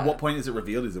 At what point is it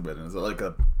revealed he's a villain? Is it like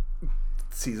a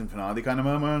season finale kind of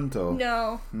moment? Or...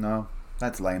 No,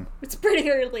 that's lame. It's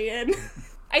pretty early in.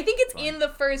 I think it's in the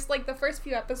first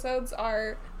few episodes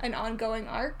are an ongoing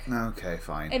arc. Okay,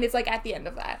 fine. And it's, like, at the end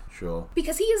of that. Sure.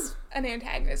 Because he is an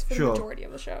antagonist for Sure. the majority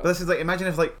of the show. But this is like, imagine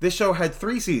if, like, this show had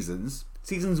 3 seasons.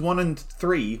 Seasons 1 and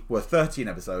 3 were 13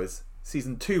 episodes.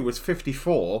 Season 2 was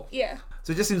 54. Yeah.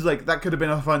 So it just seems like that could have been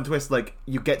a fun twist. Like,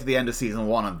 you get to the end of season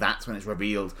 1 and that's when it's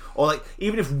revealed. Or, like,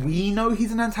 even if we know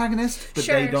he's an antagonist, but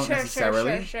they don't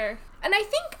necessarily. Sure. And I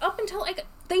think up until, like,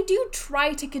 they do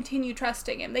try to continue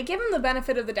trusting him. They give him the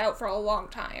benefit of the doubt for a long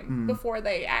time before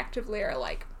they actively are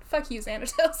like, fuck you,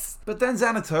 Xanatos. But then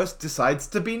Xanatos decides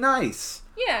to be nice.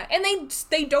 Yeah, and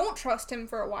they don't trust him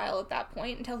for a while at that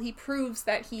point until he proves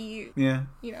that he, Yeah.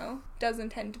 you know, does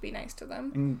intend to be nice to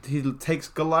them. And he takes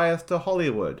Goliath to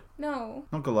Hollywood. No.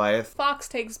 Not Goliath. Fox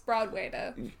takes Broadway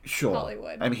to Sure.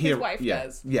 Hollywood. I mean, His wife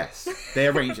does. Yes. They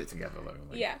arrange it together, though.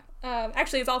 Like, Yeah.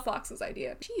 Actually, it's all Fox's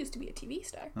idea. She used to be a TV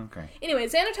star. Okay. Anyway,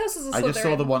 Xanatos is a Slytherin. I just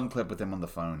saw the one clip with him on the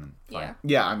phone. And fine. Yeah.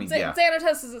 Yeah, I mean, yeah.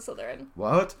 Xanatos is a Slytherin.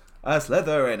 What? A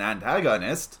Slytherin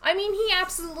antagonist? I mean, he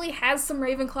absolutely has some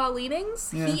Ravenclaw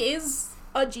leanings. Yeah. He is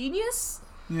a genius.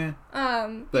 Yeah.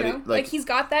 You But know, it, like, he's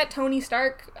got that Tony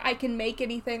Stark, I can make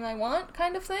anything I want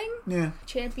kind of thing. Yeah.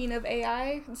 Champion of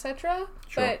AI, etc.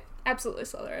 Sure. But absolutely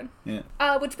Slytherin.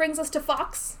 Yeah. Which brings us to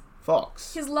Fox,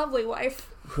 Fox. his lovely wife.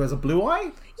 Who has a blue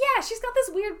eye? Yeah, she's got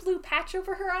this weird blue patch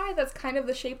over her eye that's kind of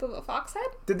the shape of a fox head.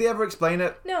 Did they ever explain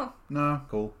it? No. No.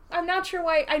 Cool. I'm not sure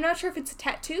why. I'm not sure if it's a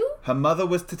tattoo. Her mother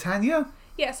was Titania?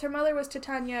 Yes, her mother was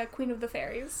Titania, Queen of the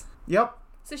Fairies. Yep.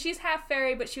 So she's half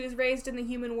fairy, but she was raised in the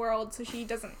human world, so she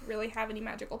doesn't really have any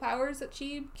magical powers that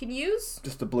she can use.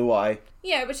 Just a blue eye.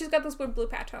 Yeah, but she's got this weird blue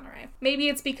patch on her eye. Maybe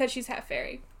it's because she's half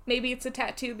fairy. Maybe it's a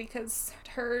tattoo because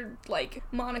her, like,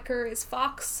 moniker is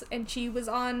Fox, and she was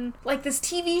on, like, this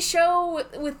TV show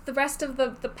with the rest of the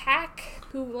pack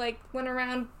who, like, went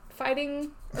around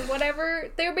fighting or whatever.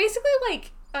 They were basically,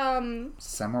 like,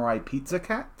 Samurai pizza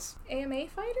cats? AMA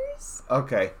fighters?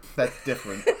 Okay, that's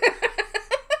different.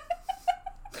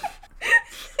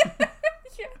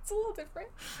 Yeah, it's a little different.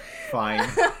 Fine.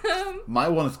 My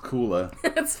one is cooler.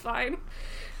 It's fine.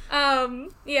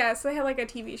 Yeah, so they had, like, a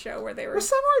TV show where they were... Were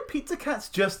Samurai pizza cats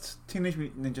just Teenage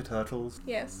Mutant Ninja Turtles?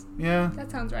 Yes, Yeah.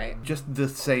 that sounds right. Just the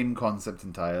same concept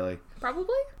entirely.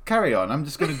 Probably? Carry on. I'm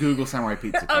just going to Google Samurai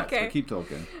Pizza Cats. Okay. So keep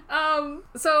talking.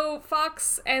 So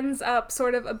Fox ends up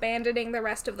sort of abandoning the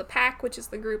rest of the pack, which is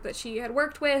the group that she had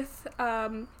worked with,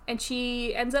 and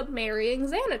she ends up marrying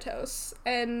Xanatos,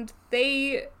 and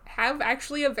they have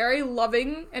actually a very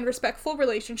loving and respectful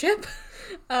relationship.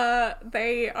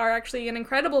 They are actually an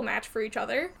incredible match for each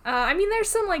other. I mean, there's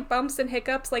some, like, bumps and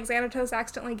hiccups, like Xanatos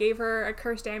accidentally gave her a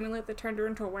cursed amulet that turned her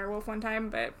into a werewolf one time,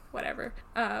 but whatever.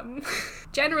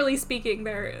 Generally speaking,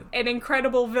 they're an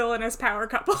incredible villainous power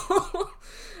couple.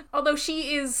 Although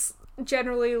she is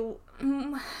generally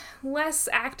less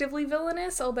actively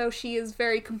villainous, although she is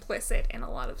very complicit in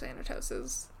a lot of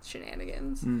Xanatos'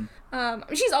 shenanigans.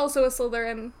 She's also a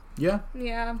Slytherin. Yeah.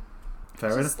 Yeah.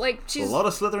 Fair enough. She's a lot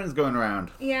of Slytherins going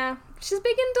around. Yeah. She's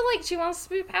big into, she wants to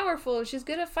be powerful. She's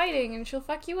good at fighting, and she'll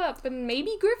fuck you up. And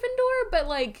maybe Gryffindor, but,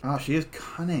 Oh, she is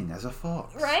cunning as a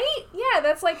fox. Right? Yeah,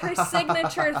 that's, her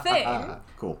signature thing.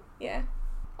 Cool. Yeah.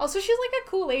 Also, she's, a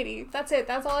cool lady. That's it.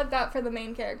 That's all I've got for the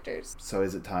main characters. So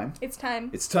is it time? It's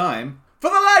time. It's time for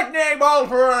the Lightning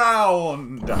Bolt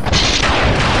round!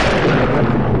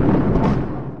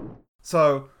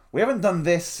 So, we haven't done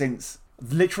this since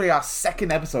literally our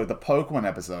second episode, the Pokemon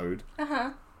episode.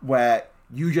 Uh-huh. Where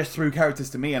you just threw characters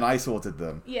to me and I sorted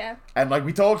them. Yeah. And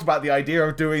we talked about the idea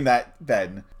of doing that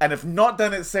then, and have not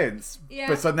done it since. Yeah.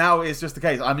 But so now it's just the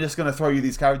case. I'm just going to throw you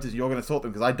these characters and you're going to sort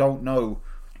them because I don't know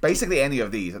basically any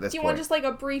of these at this point. Do you want just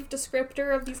a brief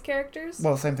descriptor of these characters?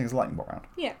 Well, same thing as Lightning Bolt round.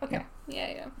 Yeah, okay.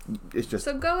 Yeah. It's just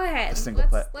So go ahead. a single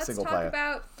Let's single talk player.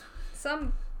 about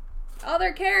some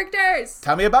other characters.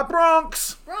 Tell me about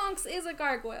Bronx! Bronx is a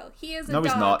gargoyle. He is a No,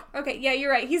 dog. he's not. Okay, yeah, you're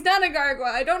right. He's not a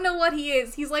gargoyle. I don't know what he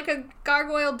is. He's like a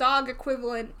gargoyle dog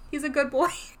equivalent. He's a good boy.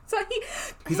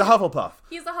 He's a Hufflepuff.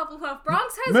 He's a Hufflepuff.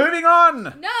 Bronx has... Moving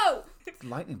on! No!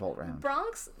 Lightning Bolt round.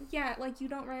 Bronx? Yeah, you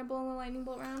don't ramble in the Lightning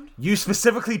Bolt round. You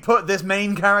specifically put this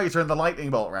main character in the Lightning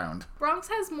Bolt round. Bronx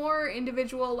has more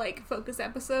individual, focus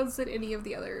episodes than any of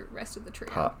the other rest of the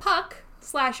trio.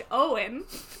 Puck/Owen.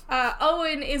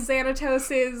 Owen is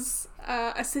Xanatos'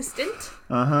 assistant.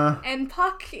 Uh-huh. And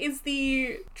Puck is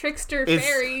the trickster It's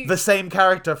fairy. the same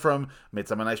character from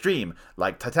Midsummer Night's Dream,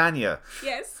 like Titania.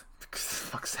 Yes.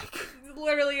 Fuck's sake.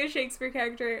 Literally a Shakespeare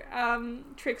character,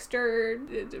 trickster,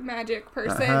 magic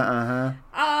person. Uh-huh.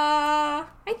 I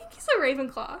think he's a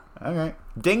Ravenclaw. Okay.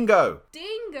 Dingo.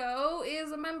 Dingo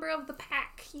is a member of the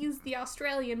pack. He's the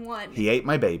Australian one. He ate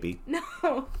my baby.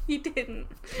 No, he didn't.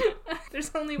 There's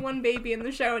only one baby in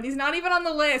the show, and he's not even on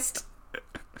the list.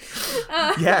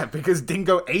 Yeah, because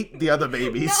Dingo ate the other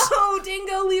babies. No,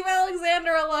 Dingo, leave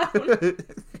Alexander alone.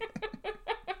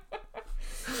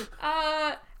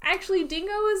 Actually,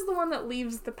 Dingo is the one that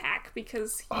leaves the pack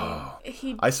because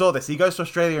he I saw this. He goes to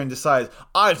Australia and decides,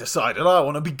 I've decided I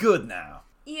want to be good now.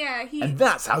 Yeah, And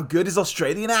that's how good his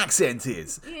Australian accent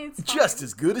is. It's Just fine.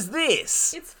 as good as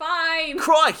this. It's fine.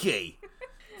 Crikey!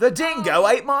 The dingo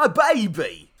ate my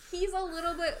baby! He's a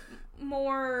little bit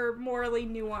more morally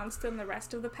nuanced than the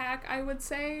rest of the pack, I would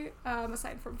say,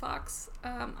 aside from Fox.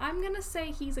 I'm gonna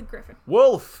say he's a Griffin.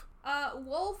 Wolf!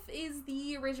 Wolf is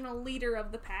the original leader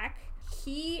of the pack.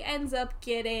 He ends up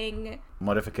getting...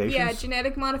 Modifications? Yeah,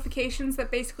 genetic modifications that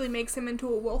basically makes him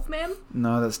into a wolf man.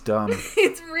 No, that's dumb.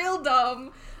 It's real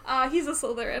dumb. He's a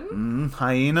Slytherin.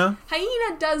 Hyena?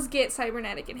 Hyena does get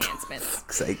cybernetic enhancements.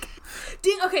 Fuck's sake.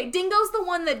 Dingo's the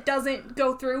one that doesn't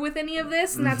go through with any of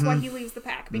this, and that's why he leaves the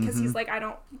pack, because he's like, I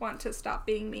don't want to stop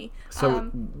being me. So,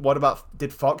 what about...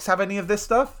 Did Fox have any of this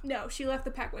stuff? No, she left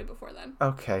the pack way before then.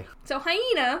 Okay. So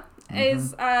Hyena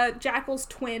is Jackal's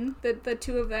twin. The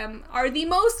two of them are the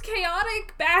most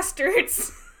chaotic bastards.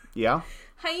 Yeah?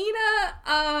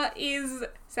 Hyena is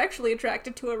sexually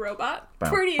attracted to a robot.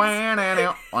 Pretty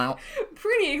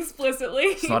explicitly.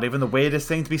 It's not even the weirdest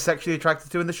thing to be sexually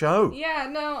attracted to in the show. Yeah,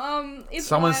 no, it's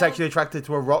Someone's wild. sexually attracted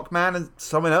to a rock man and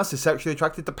someone else is sexually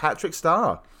attracted to Patrick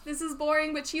Star. This is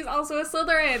boring, but she's also a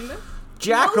Slytherin.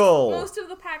 Jackal! Most of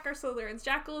the pack are Slytherins.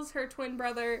 Jackal is her twin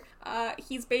brother.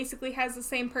 He's basically has the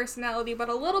same personality, but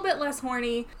a little bit less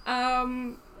horny.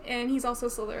 And he's also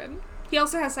Slytherin. He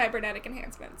also has cybernetic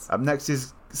enhancements. Up next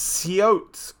is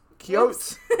Coyote.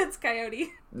 Oops, it's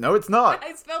Coyote. No, it's not.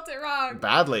 I spelt it wrong.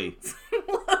 Badly.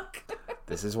 Look.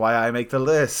 This is why I make the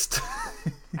list.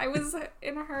 I was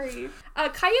in a hurry.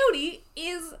 Coyote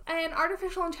is an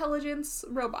artificial intelligence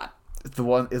robot.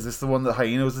 Is this the one that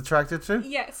Hyena was attracted to?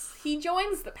 Yes, he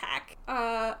joins the pack.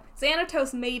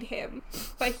 Xanatos made him,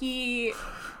 but he's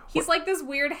like this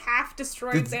weird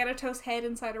half-destroyed Xanatos head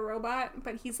inside a robot,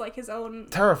 but he's like his own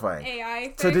Terrifying. AI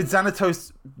thing. So did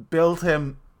Xanatos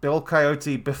build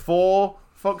Coyote before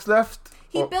Fox left?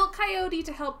 He built Coyote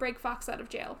to help break Fox out of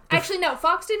jail. Actually, no,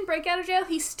 Fox didn't break out of jail.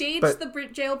 He staged the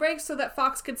jailbreak so that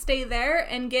Fox could stay there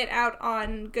and get out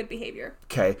on good behavior.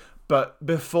 Okay, but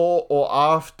before or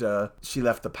after she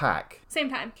left the pack? Same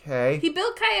time. Okay. He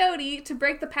built Coyote to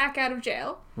break the pack out of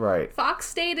jail. Right. Fox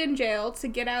stayed in jail to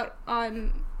get out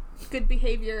on good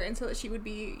behavior and so that she would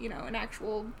be, an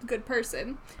actual good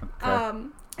person. Okay.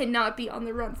 And not be on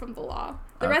the run from the law.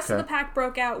 The rest of the pack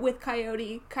broke out with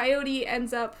Coyote. Coyote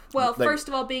ends up, first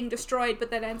of all being destroyed,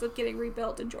 but then ends up getting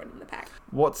rebuilt and joining the pack.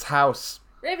 What's House?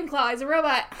 Ravenclaw is a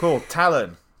robot. Cool.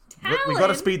 Talon. We got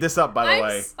to speed this up, by the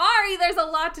way. I'm sorry, there's a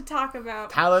lot to talk about.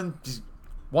 Talon, just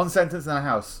one sentence in a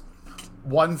house.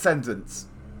 One sentence.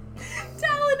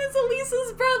 Talon is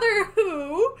Elisa's brother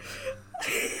who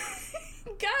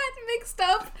got mixed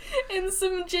up in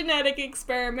some genetic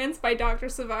experiments by Dr.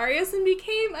 Savarius and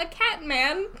became a cat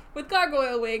man with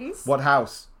gargoyle wings. What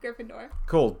house? Gryffindor.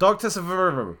 Cool. Dr.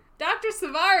 Savarius. Dr.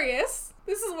 Savarius.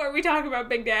 This is where we talk about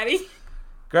Big Daddy.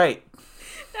 Great.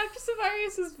 Dr.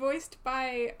 Savarius is voiced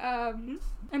by, I'm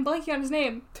blanking on his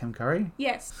name. Tim Curry?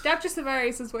 Yes. Dr.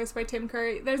 Savarius is voiced by Tim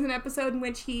Curry. There's an episode in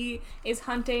which he is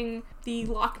hunting the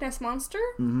Loch Ness Monster.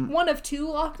 Mm-hmm. One of 2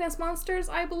 Loch Ness Monsters,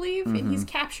 I believe. Mm-hmm. And he's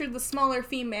captured the smaller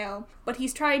female, but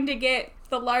he's trying to get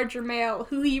the larger male,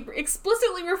 who he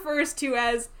explicitly refers to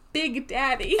as Big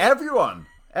Daddy. Everyone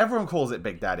calls it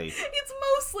Big Daddy. It's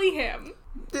mostly him.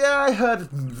 Yeah, I heard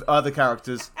other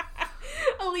characters.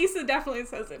 Elisa definitely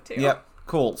says it too. Yep.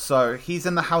 Cool. So he's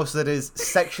in the house that is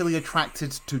sexually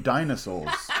attracted to dinosaurs.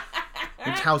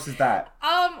 Which house is that?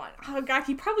 Oh god,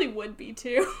 he probably would be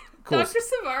too. Dr.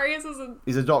 Savarius is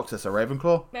He's a doctor, so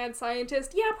Ravenclaw? Mad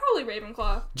scientist. Yeah, probably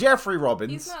Ravenclaw. Jeffrey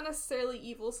Robbins. He's not necessarily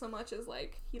evil so much as,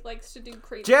 like, he likes to do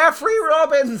crazy Jeffrey things.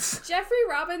 Robbins! Jeffrey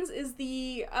Robbins is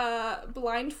the,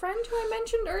 blind friend who I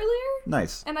mentioned earlier.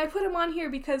 Nice. And I put him on here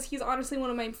because he's honestly one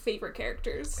of my favorite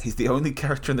characters. He's the only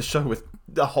character in the show with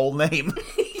the whole name.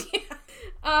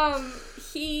 Yeah.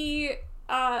 He,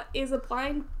 is a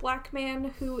blind black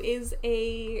man who is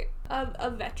a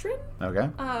veteran. Okay.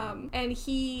 And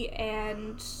he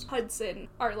and Hudson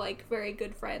are, like, very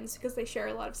good friends because they share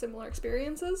a lot of similar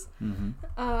experiences. Mm-hmm.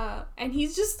 And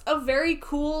he's just a very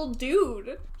cool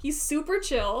dude. He's super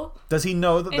chill. Does he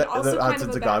know that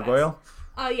Hudson's a gargoyle?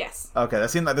 Yes. Okay, that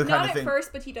seems like the kind of thing... Not at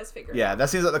first, but he does figure it out. Yeah, that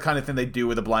seems like the kind of thing they do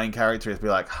with a blind character, is be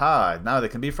like, now they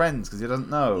can be friends, because he doesn't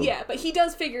know. Yeah, but he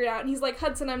does figure it out, and he's like,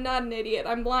 Hudson, I'm not an idiot.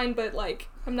 I'm blind, but, like,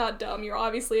 I'm not dumb. You're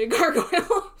obviously a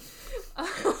gargoyle.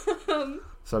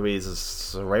 So he's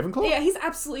a Ravenclaw? Yeah, he's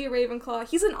absolutely a Ravenclaw.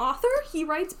 He's an author. He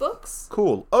writes books.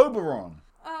 Cool. Oberon.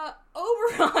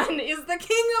 Oberon is the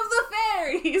king of the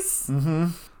fairies. Mm-hmm.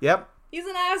 Yep. He's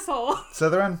an asshole.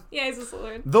 Slytherin? Yeah, he's a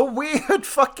Slytherin. The Weird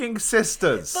fucking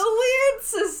Sisters. The Weird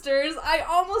Sisters, I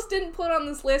almost didn't put on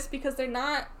this list because they're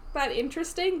not that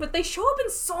interesting, but they show up in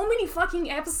so many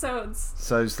fucking episodes.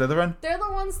 So, Slytherin? They're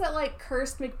the ones that, like,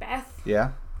 cursed Macbeth.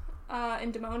 Yeah.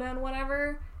 And Demona and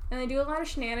whatever. And they do a lot of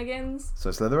shenanigans. So,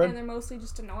 Slytherin? And they're mostly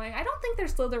just annoying. I don't think they're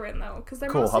Slytherin, though, because they're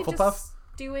cool. mostly Hufflepuff? just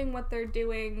doing what they're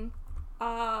doing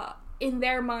in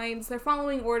their minds. They're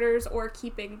following orders or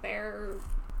keeping their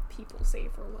people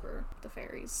safe or whatever, the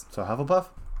fairies. So Hufflepuff?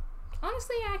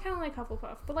 Honestly, yeah, I kind of like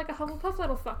Hufflepuff, but like a Hufflepuff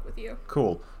that'll fuck with you.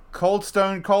 Cold. Cold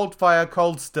Stone, Cold Fire,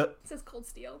 Cold It says Cold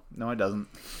Steel. No, it doesn't.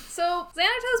 So,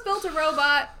 Xanatos built a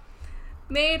robot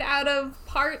made out of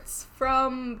parts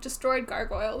from destroyed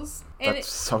gargoyles. And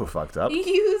That's so fucked up.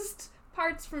 He used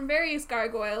parts from various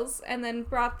gargoyles and then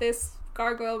brought this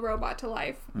gargoyle robot to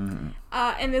life. Mm-hmm.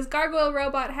 And this gargoyle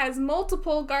robot has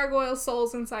multiple gargoyle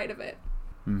souls inside of it.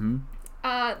 Mm-hmm.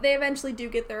 They eventually do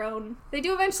get their own... They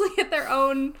do eventually get their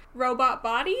own robot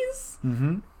bodies.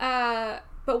 Mm-hmm.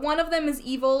 But one of them is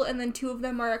evil, and then 2 of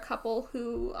them are a couple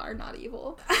who are not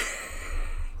evil.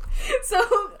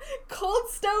 So, Cold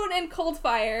Stone and Cold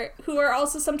Fire, who are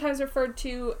also sometimes referred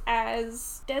to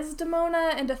as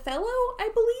Desdemona and Othello, I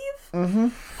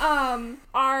believe,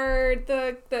 are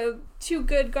the 2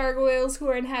 good gargoyles who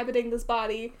are inhabiting this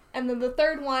body. And then the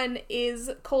third one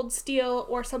is Cold Steel,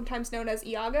 or sometimes known as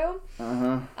Iago,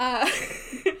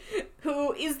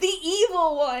 who is the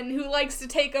evil one who likes to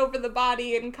take over the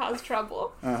body and cause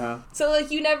trouble. So,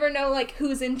 like, you never know, like,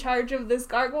 who's in charge of this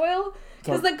gargoyle.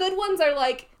 Because the good ones are,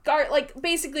 like,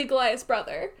 basically Goliath's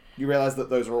brother. You realize that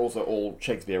those are also all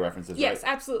Shakespeare references, right? Yes,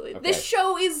 absolutely. Okay. This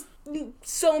show is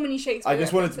so many Shakespeare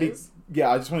references.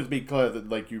 I just wanted to be clear that,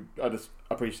 like, I just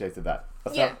appreciated that.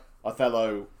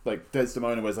 Othello, like,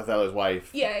 Desdemona was Othello's wife.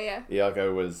 Yeah.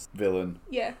 Iago was villain.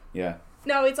 Yeah. Yeah.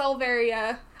 No, it's all very,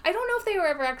 I don't know if they were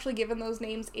ever actually given those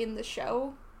names in the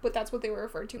show, but that's what they were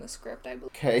referred to in the script, I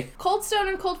believe. Okay. Cold Stone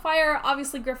and Cold Fire are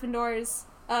obviously Gryffindors.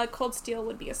 Cold Steel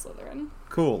would be a Slytherin.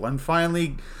 Cool. And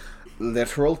finally,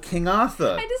 literal King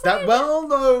Arthur. That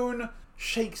well-known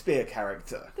Shakespeare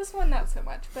character. This one, not so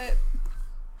much, but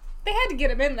they had to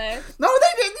get him in there. No,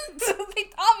 they didn't! They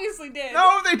obviously did.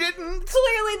 No, they didn't!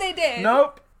 Clearly they did.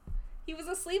 Nope. He was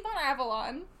asleep on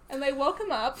Avalon, and they woke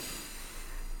him up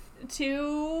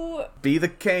to... be the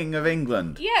King of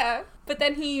England. Yeah. But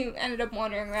then he ended up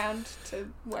wandering around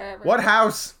to wherever. What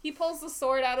house? He pulls the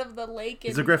sword out of the lake.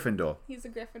 He's a Gryffindor. He's a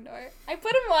Gryffindor. I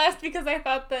put him last because I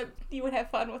thought that you would have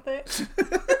fun with it.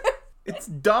 It's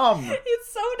dumb.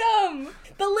 It's so dumb.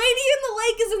 The lady in the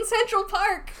lake is in Central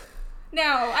Park.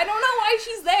 Now, I don't know why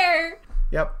she's there.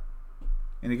 Yep.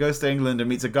 And he goes to England and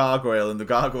meets a gargoyle, and the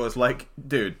gargoyle's like,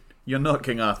 dude, you're not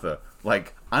King Arthur.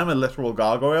 Like, I'm a literal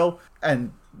gargoyle,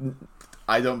 and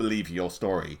I don't believe your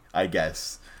story, I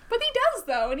guess. But he does,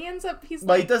 though, and he ends up,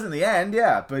 Well, he does in the end,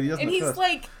 yeah, but he doesn't. And he's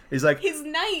like his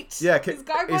knight. Yeah, his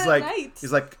gargoyle knight.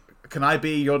 He's like, can I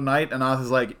be your knight? And Arthur's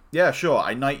like, yeah, sure,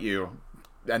 I knight you.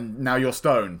 And now you're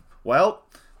stone. Well,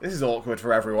 this is awkward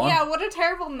for everyone. Yeah, what a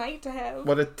terrible knight to have.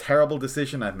 What a terrible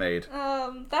decision I've made.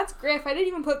 That's Griff. I didn't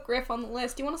even put Griff on the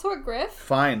list. Do you want to sort Griff?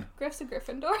 Fine. Griff's a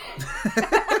Gryffindor.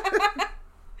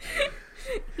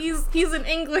 He's an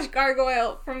English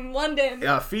gargoyle from London.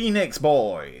 A phoenix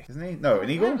boy. Isn't he? No, an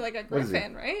eagle? Like a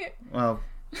griffin, right? Well,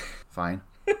 fine.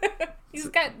 He's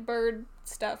got bird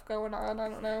stuff going on. I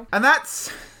don't know. And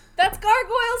that's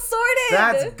Gargoyle sorted!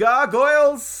 That's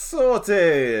Gargoyle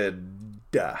sorted!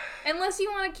 Unless you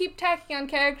want to keep tacking on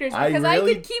characters, I because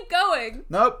really- I could keep going.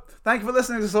 Nope. Thank you for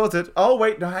listening to Sorted. Oh,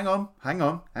 wait, no, hang on.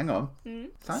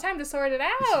 It's time to sort it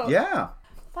out. Yeah.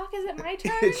 Fuck, is it my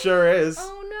turn? It sure is.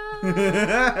 Oh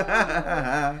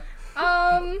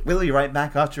no. We'll be right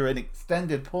back after an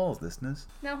extended pause, listeners.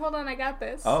 No, hold on, I got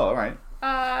this. Oh, alright.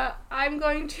 I'm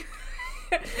going to...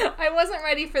 I wasn't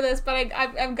ready for this, but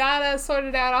I've gotta sort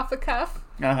it out off the cuff.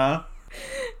 Uh-huh.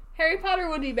 Harry Potter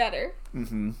would be better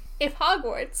if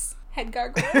Hogwarts had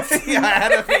gargoyles. Yeah, I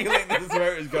had a feeling this is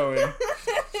where it was going.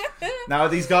 Now, are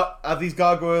these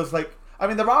gargoyles like... I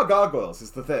mean, there are gargoyles,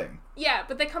 is the thing. Yeah,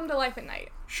 but they come to life at night.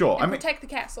 Sure, And protect the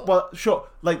castle. Well, sure.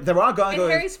 Like, there are gargoyles...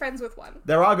 And Harry's friends with one.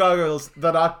 There are gargoyles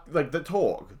that are, like, that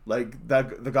talk. Like,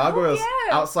 the gargoyles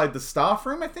outside the staff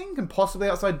room, I think, and possibly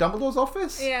outside Dumbledore's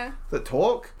office. Yeah. That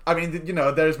talk. I mean, you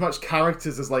know, they're as much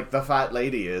characters as, like, the fat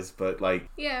lady is, but, like...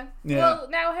 Yeah. Yeah. Well,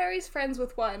 now Harry's friends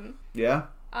with one. Yeah?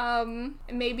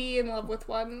 Maybe in love with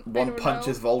one. One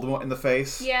punches Voldemort in the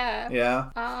face. Yeah.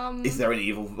 Yeah. Is there an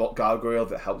evil gargoyle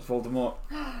that helps Voldemort?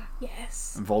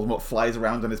 Yes. And Voldemort flies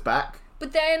around on his back?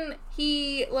 But then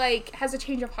he, like, has a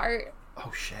change of heart.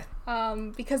 Oh, shit.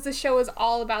 Because the show is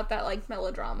all about that, like,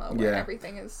 melodrama where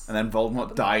everything is... And then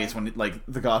Voldemort dies when, like,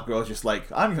 the gargoyle's just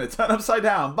like, I'm gonna turn upside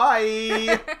down.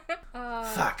 Bye!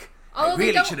 Fuck. I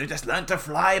really should have just learned to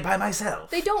fly by myself.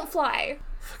 They don't fly.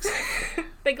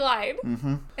 They glide.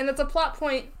 Mm-hmm. And it's a plot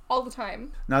point all the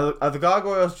time. Now, are the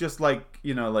gargoyles just, like,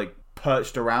 you know, like,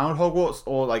 perched around Hogwarts,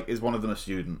 or, like, is one of them a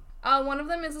student? One of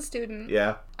them is a student.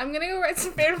 Yeah. I'm gonna go write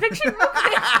some fanfiction real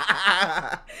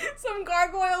quick. Some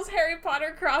Gargoyles Harry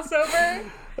Potter crossover.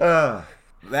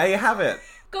 There you have it.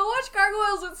 Go watch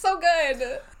Gargoyles, it's so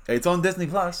good. It's on Disney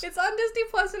Plus. It's on Disney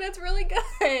Plus and it's really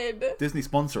good. Disney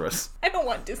sponsor us. I don't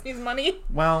want Disney's money.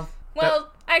 Well,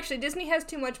 actually, Disney has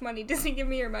too much money. Disney, give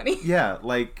me your money. Yeah,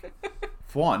 like,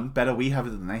 for one, better we have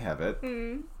it than they have it.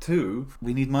 Two,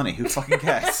 we need money. Who fucking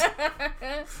cares?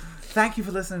 Thank you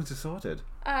for listening to Sorted.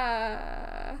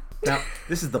 Now,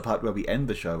 this is the part where we end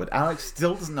the show, but Alex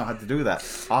still doesn't know how to do that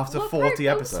after 40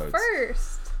 episodes.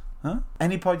 First. Huh?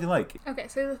 Any part you like. Okay,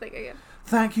 say the thing again.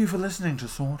 Thank you for listening to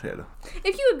Sorted.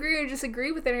 If you agree or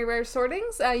disagree with any of our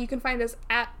sortings, you can find us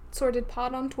at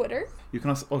SortedPod on Twitter. You can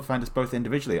also find us both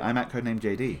individually. I'm at Codename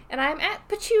JD. And I'm at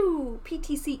Pachew,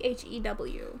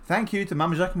 PTCHEW. Thank you to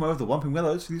Mama Giacomo of the Whomping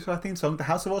Willows for the use of our theme song, the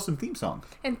House of Awesome theme song.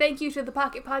 And thank you to the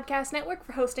Pocket Podcast Network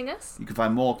for hosting us. You can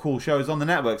find more cool shows on the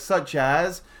network, such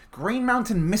as Green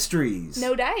Mountain Mysteries.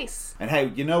 No Dice. And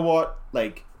hey, you know what?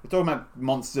 Like, we're talking about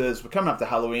monsters. We're coming up to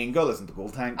Halloween. Go listen to Ghoul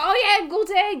Tank. Oh yeah, Ghoul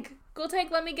Tank. Ghoul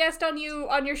Tank, let me guest on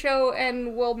your show,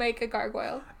 and we'll make a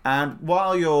gargoyle. And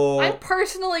while you're... I'm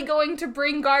personally going to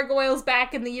bring gargoyles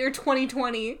back in the year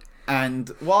 2020. And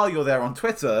while you're there on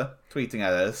Twitter, tweeting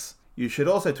at us, you should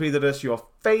also tweet at us your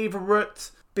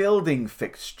favourite building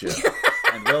fixture.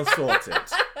 And we'll sort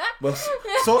it. We'll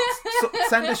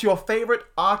send us your favourite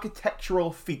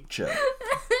architectural feature.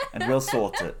 And we'll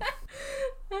sort it.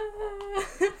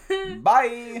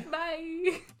 Bye!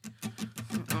 Bye!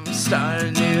 Start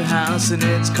a new house and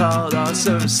it's called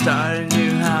awesome. Start a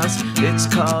new house, it's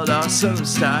called awesome.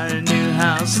 Start a new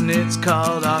house and it's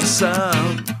called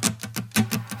awesome.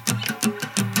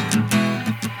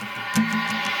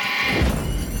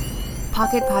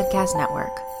 Pocket Podcast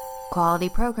Network. Quality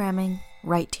programming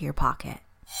right to your pocket.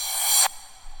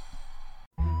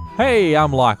 Hey,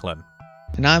 I'm Lachlan.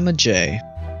 And I'm a Jay.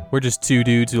 We're just two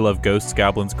dudes who love ghosts,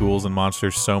 goblins, ghouls, and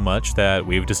monsters so much that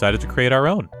we've decided to create our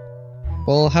own.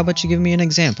 Well, how about you give me an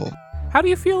example? How do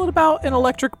you feel about an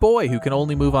electric boy who can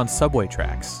only move on subway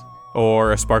tracks?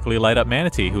 Or a sparkly light-up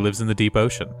manatee who lives in the deep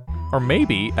ocean? Or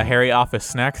maybe a hairy office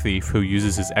snack thief who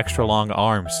uses his extra long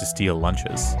arms to steal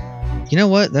lunches? You know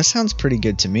what? That sounds pretty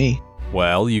good to me.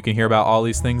 Well, you can hear about all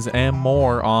these things and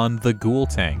more on The Ghoul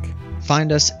Tank.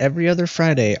 Find us every other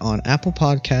Friday on Apple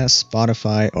Podcasts,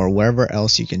 Spotify, or wherever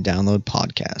else you can download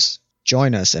podcasts.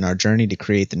 Join us in our journey to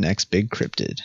create the next big cryptid.